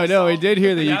have- Oh yeah, no, we did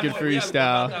hear that we you have could one- we have-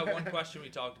 freestyle. What about that one question we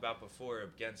talked about before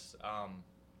against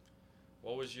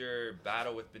what was your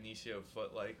battle with Benicio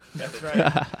Foot like? That's right.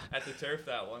 At the turf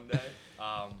that one day.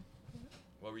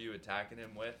 What were you attacking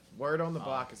him with? word on the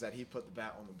block is that he put the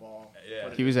bat on the ball. Yeah.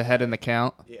 Put it He was ahead in the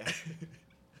count. Yeah.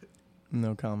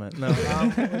 No comment. No.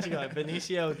 What you got?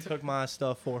 Benicio took my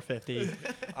stuff 450,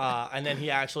 and then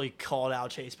he actually called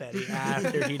out Chase Petty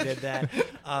after he did that.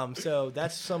 So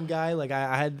that's some guy. Like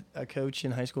I had a coach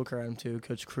in high school, Karate too.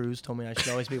 Coach Cruz told me I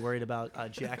should always be worried about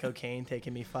Jack O'Kane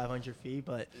taking me 500 feet,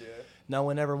 but no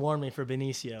one ever warned me for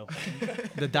Benicio.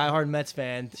 The diehard Mets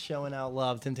fan showing out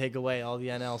love to take away all the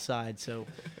NL side. So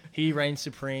he reigns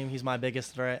supreme. He's my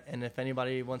biggest threat. And if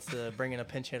anybody wants to bring in a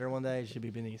pinch hitter one day, it should be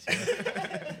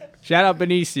Benicio. Shout out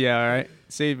Benicio. All right.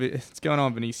 See what's going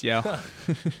on, Benicio.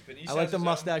 Benicio I like has the his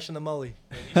mustache and the mully.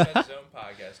 Own, Benicio has his own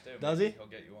podcast too. Does Maybe he? He'll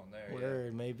get you on there. Yeah.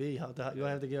 Word, maybe. You'll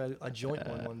have to get a joint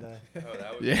one day. Oh,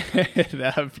 that would Yeah,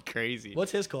 that would be crazy.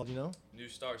 What's his called, you know? New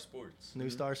Star Sports. New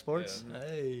Star Sports? Yeah.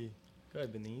 Hey.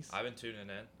 Good, Benice. I've been tuning in.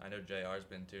 I know JR's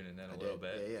been tuning in I a did. little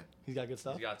bit. Yeah, He's got good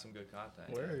stuff? He's got some good content.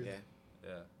 Word. yeah. Yeah.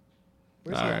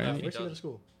 Where's All he, right. where's he go to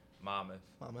school? Monmouth.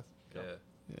 Monmouth. Yeah.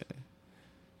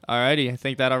 Alrighty, I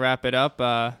think that'll wrap it up.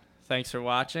 Thanks for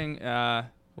watching. We'll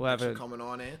have Thanks for a coming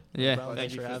on, Ant. yeah, Brown,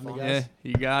 thanks you for for having me, the guys. yeah,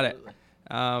 you got it.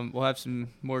 Absolutely. We'll have some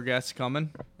more guests coming.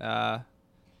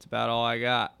 That's about all I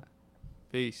got.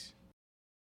 Peace.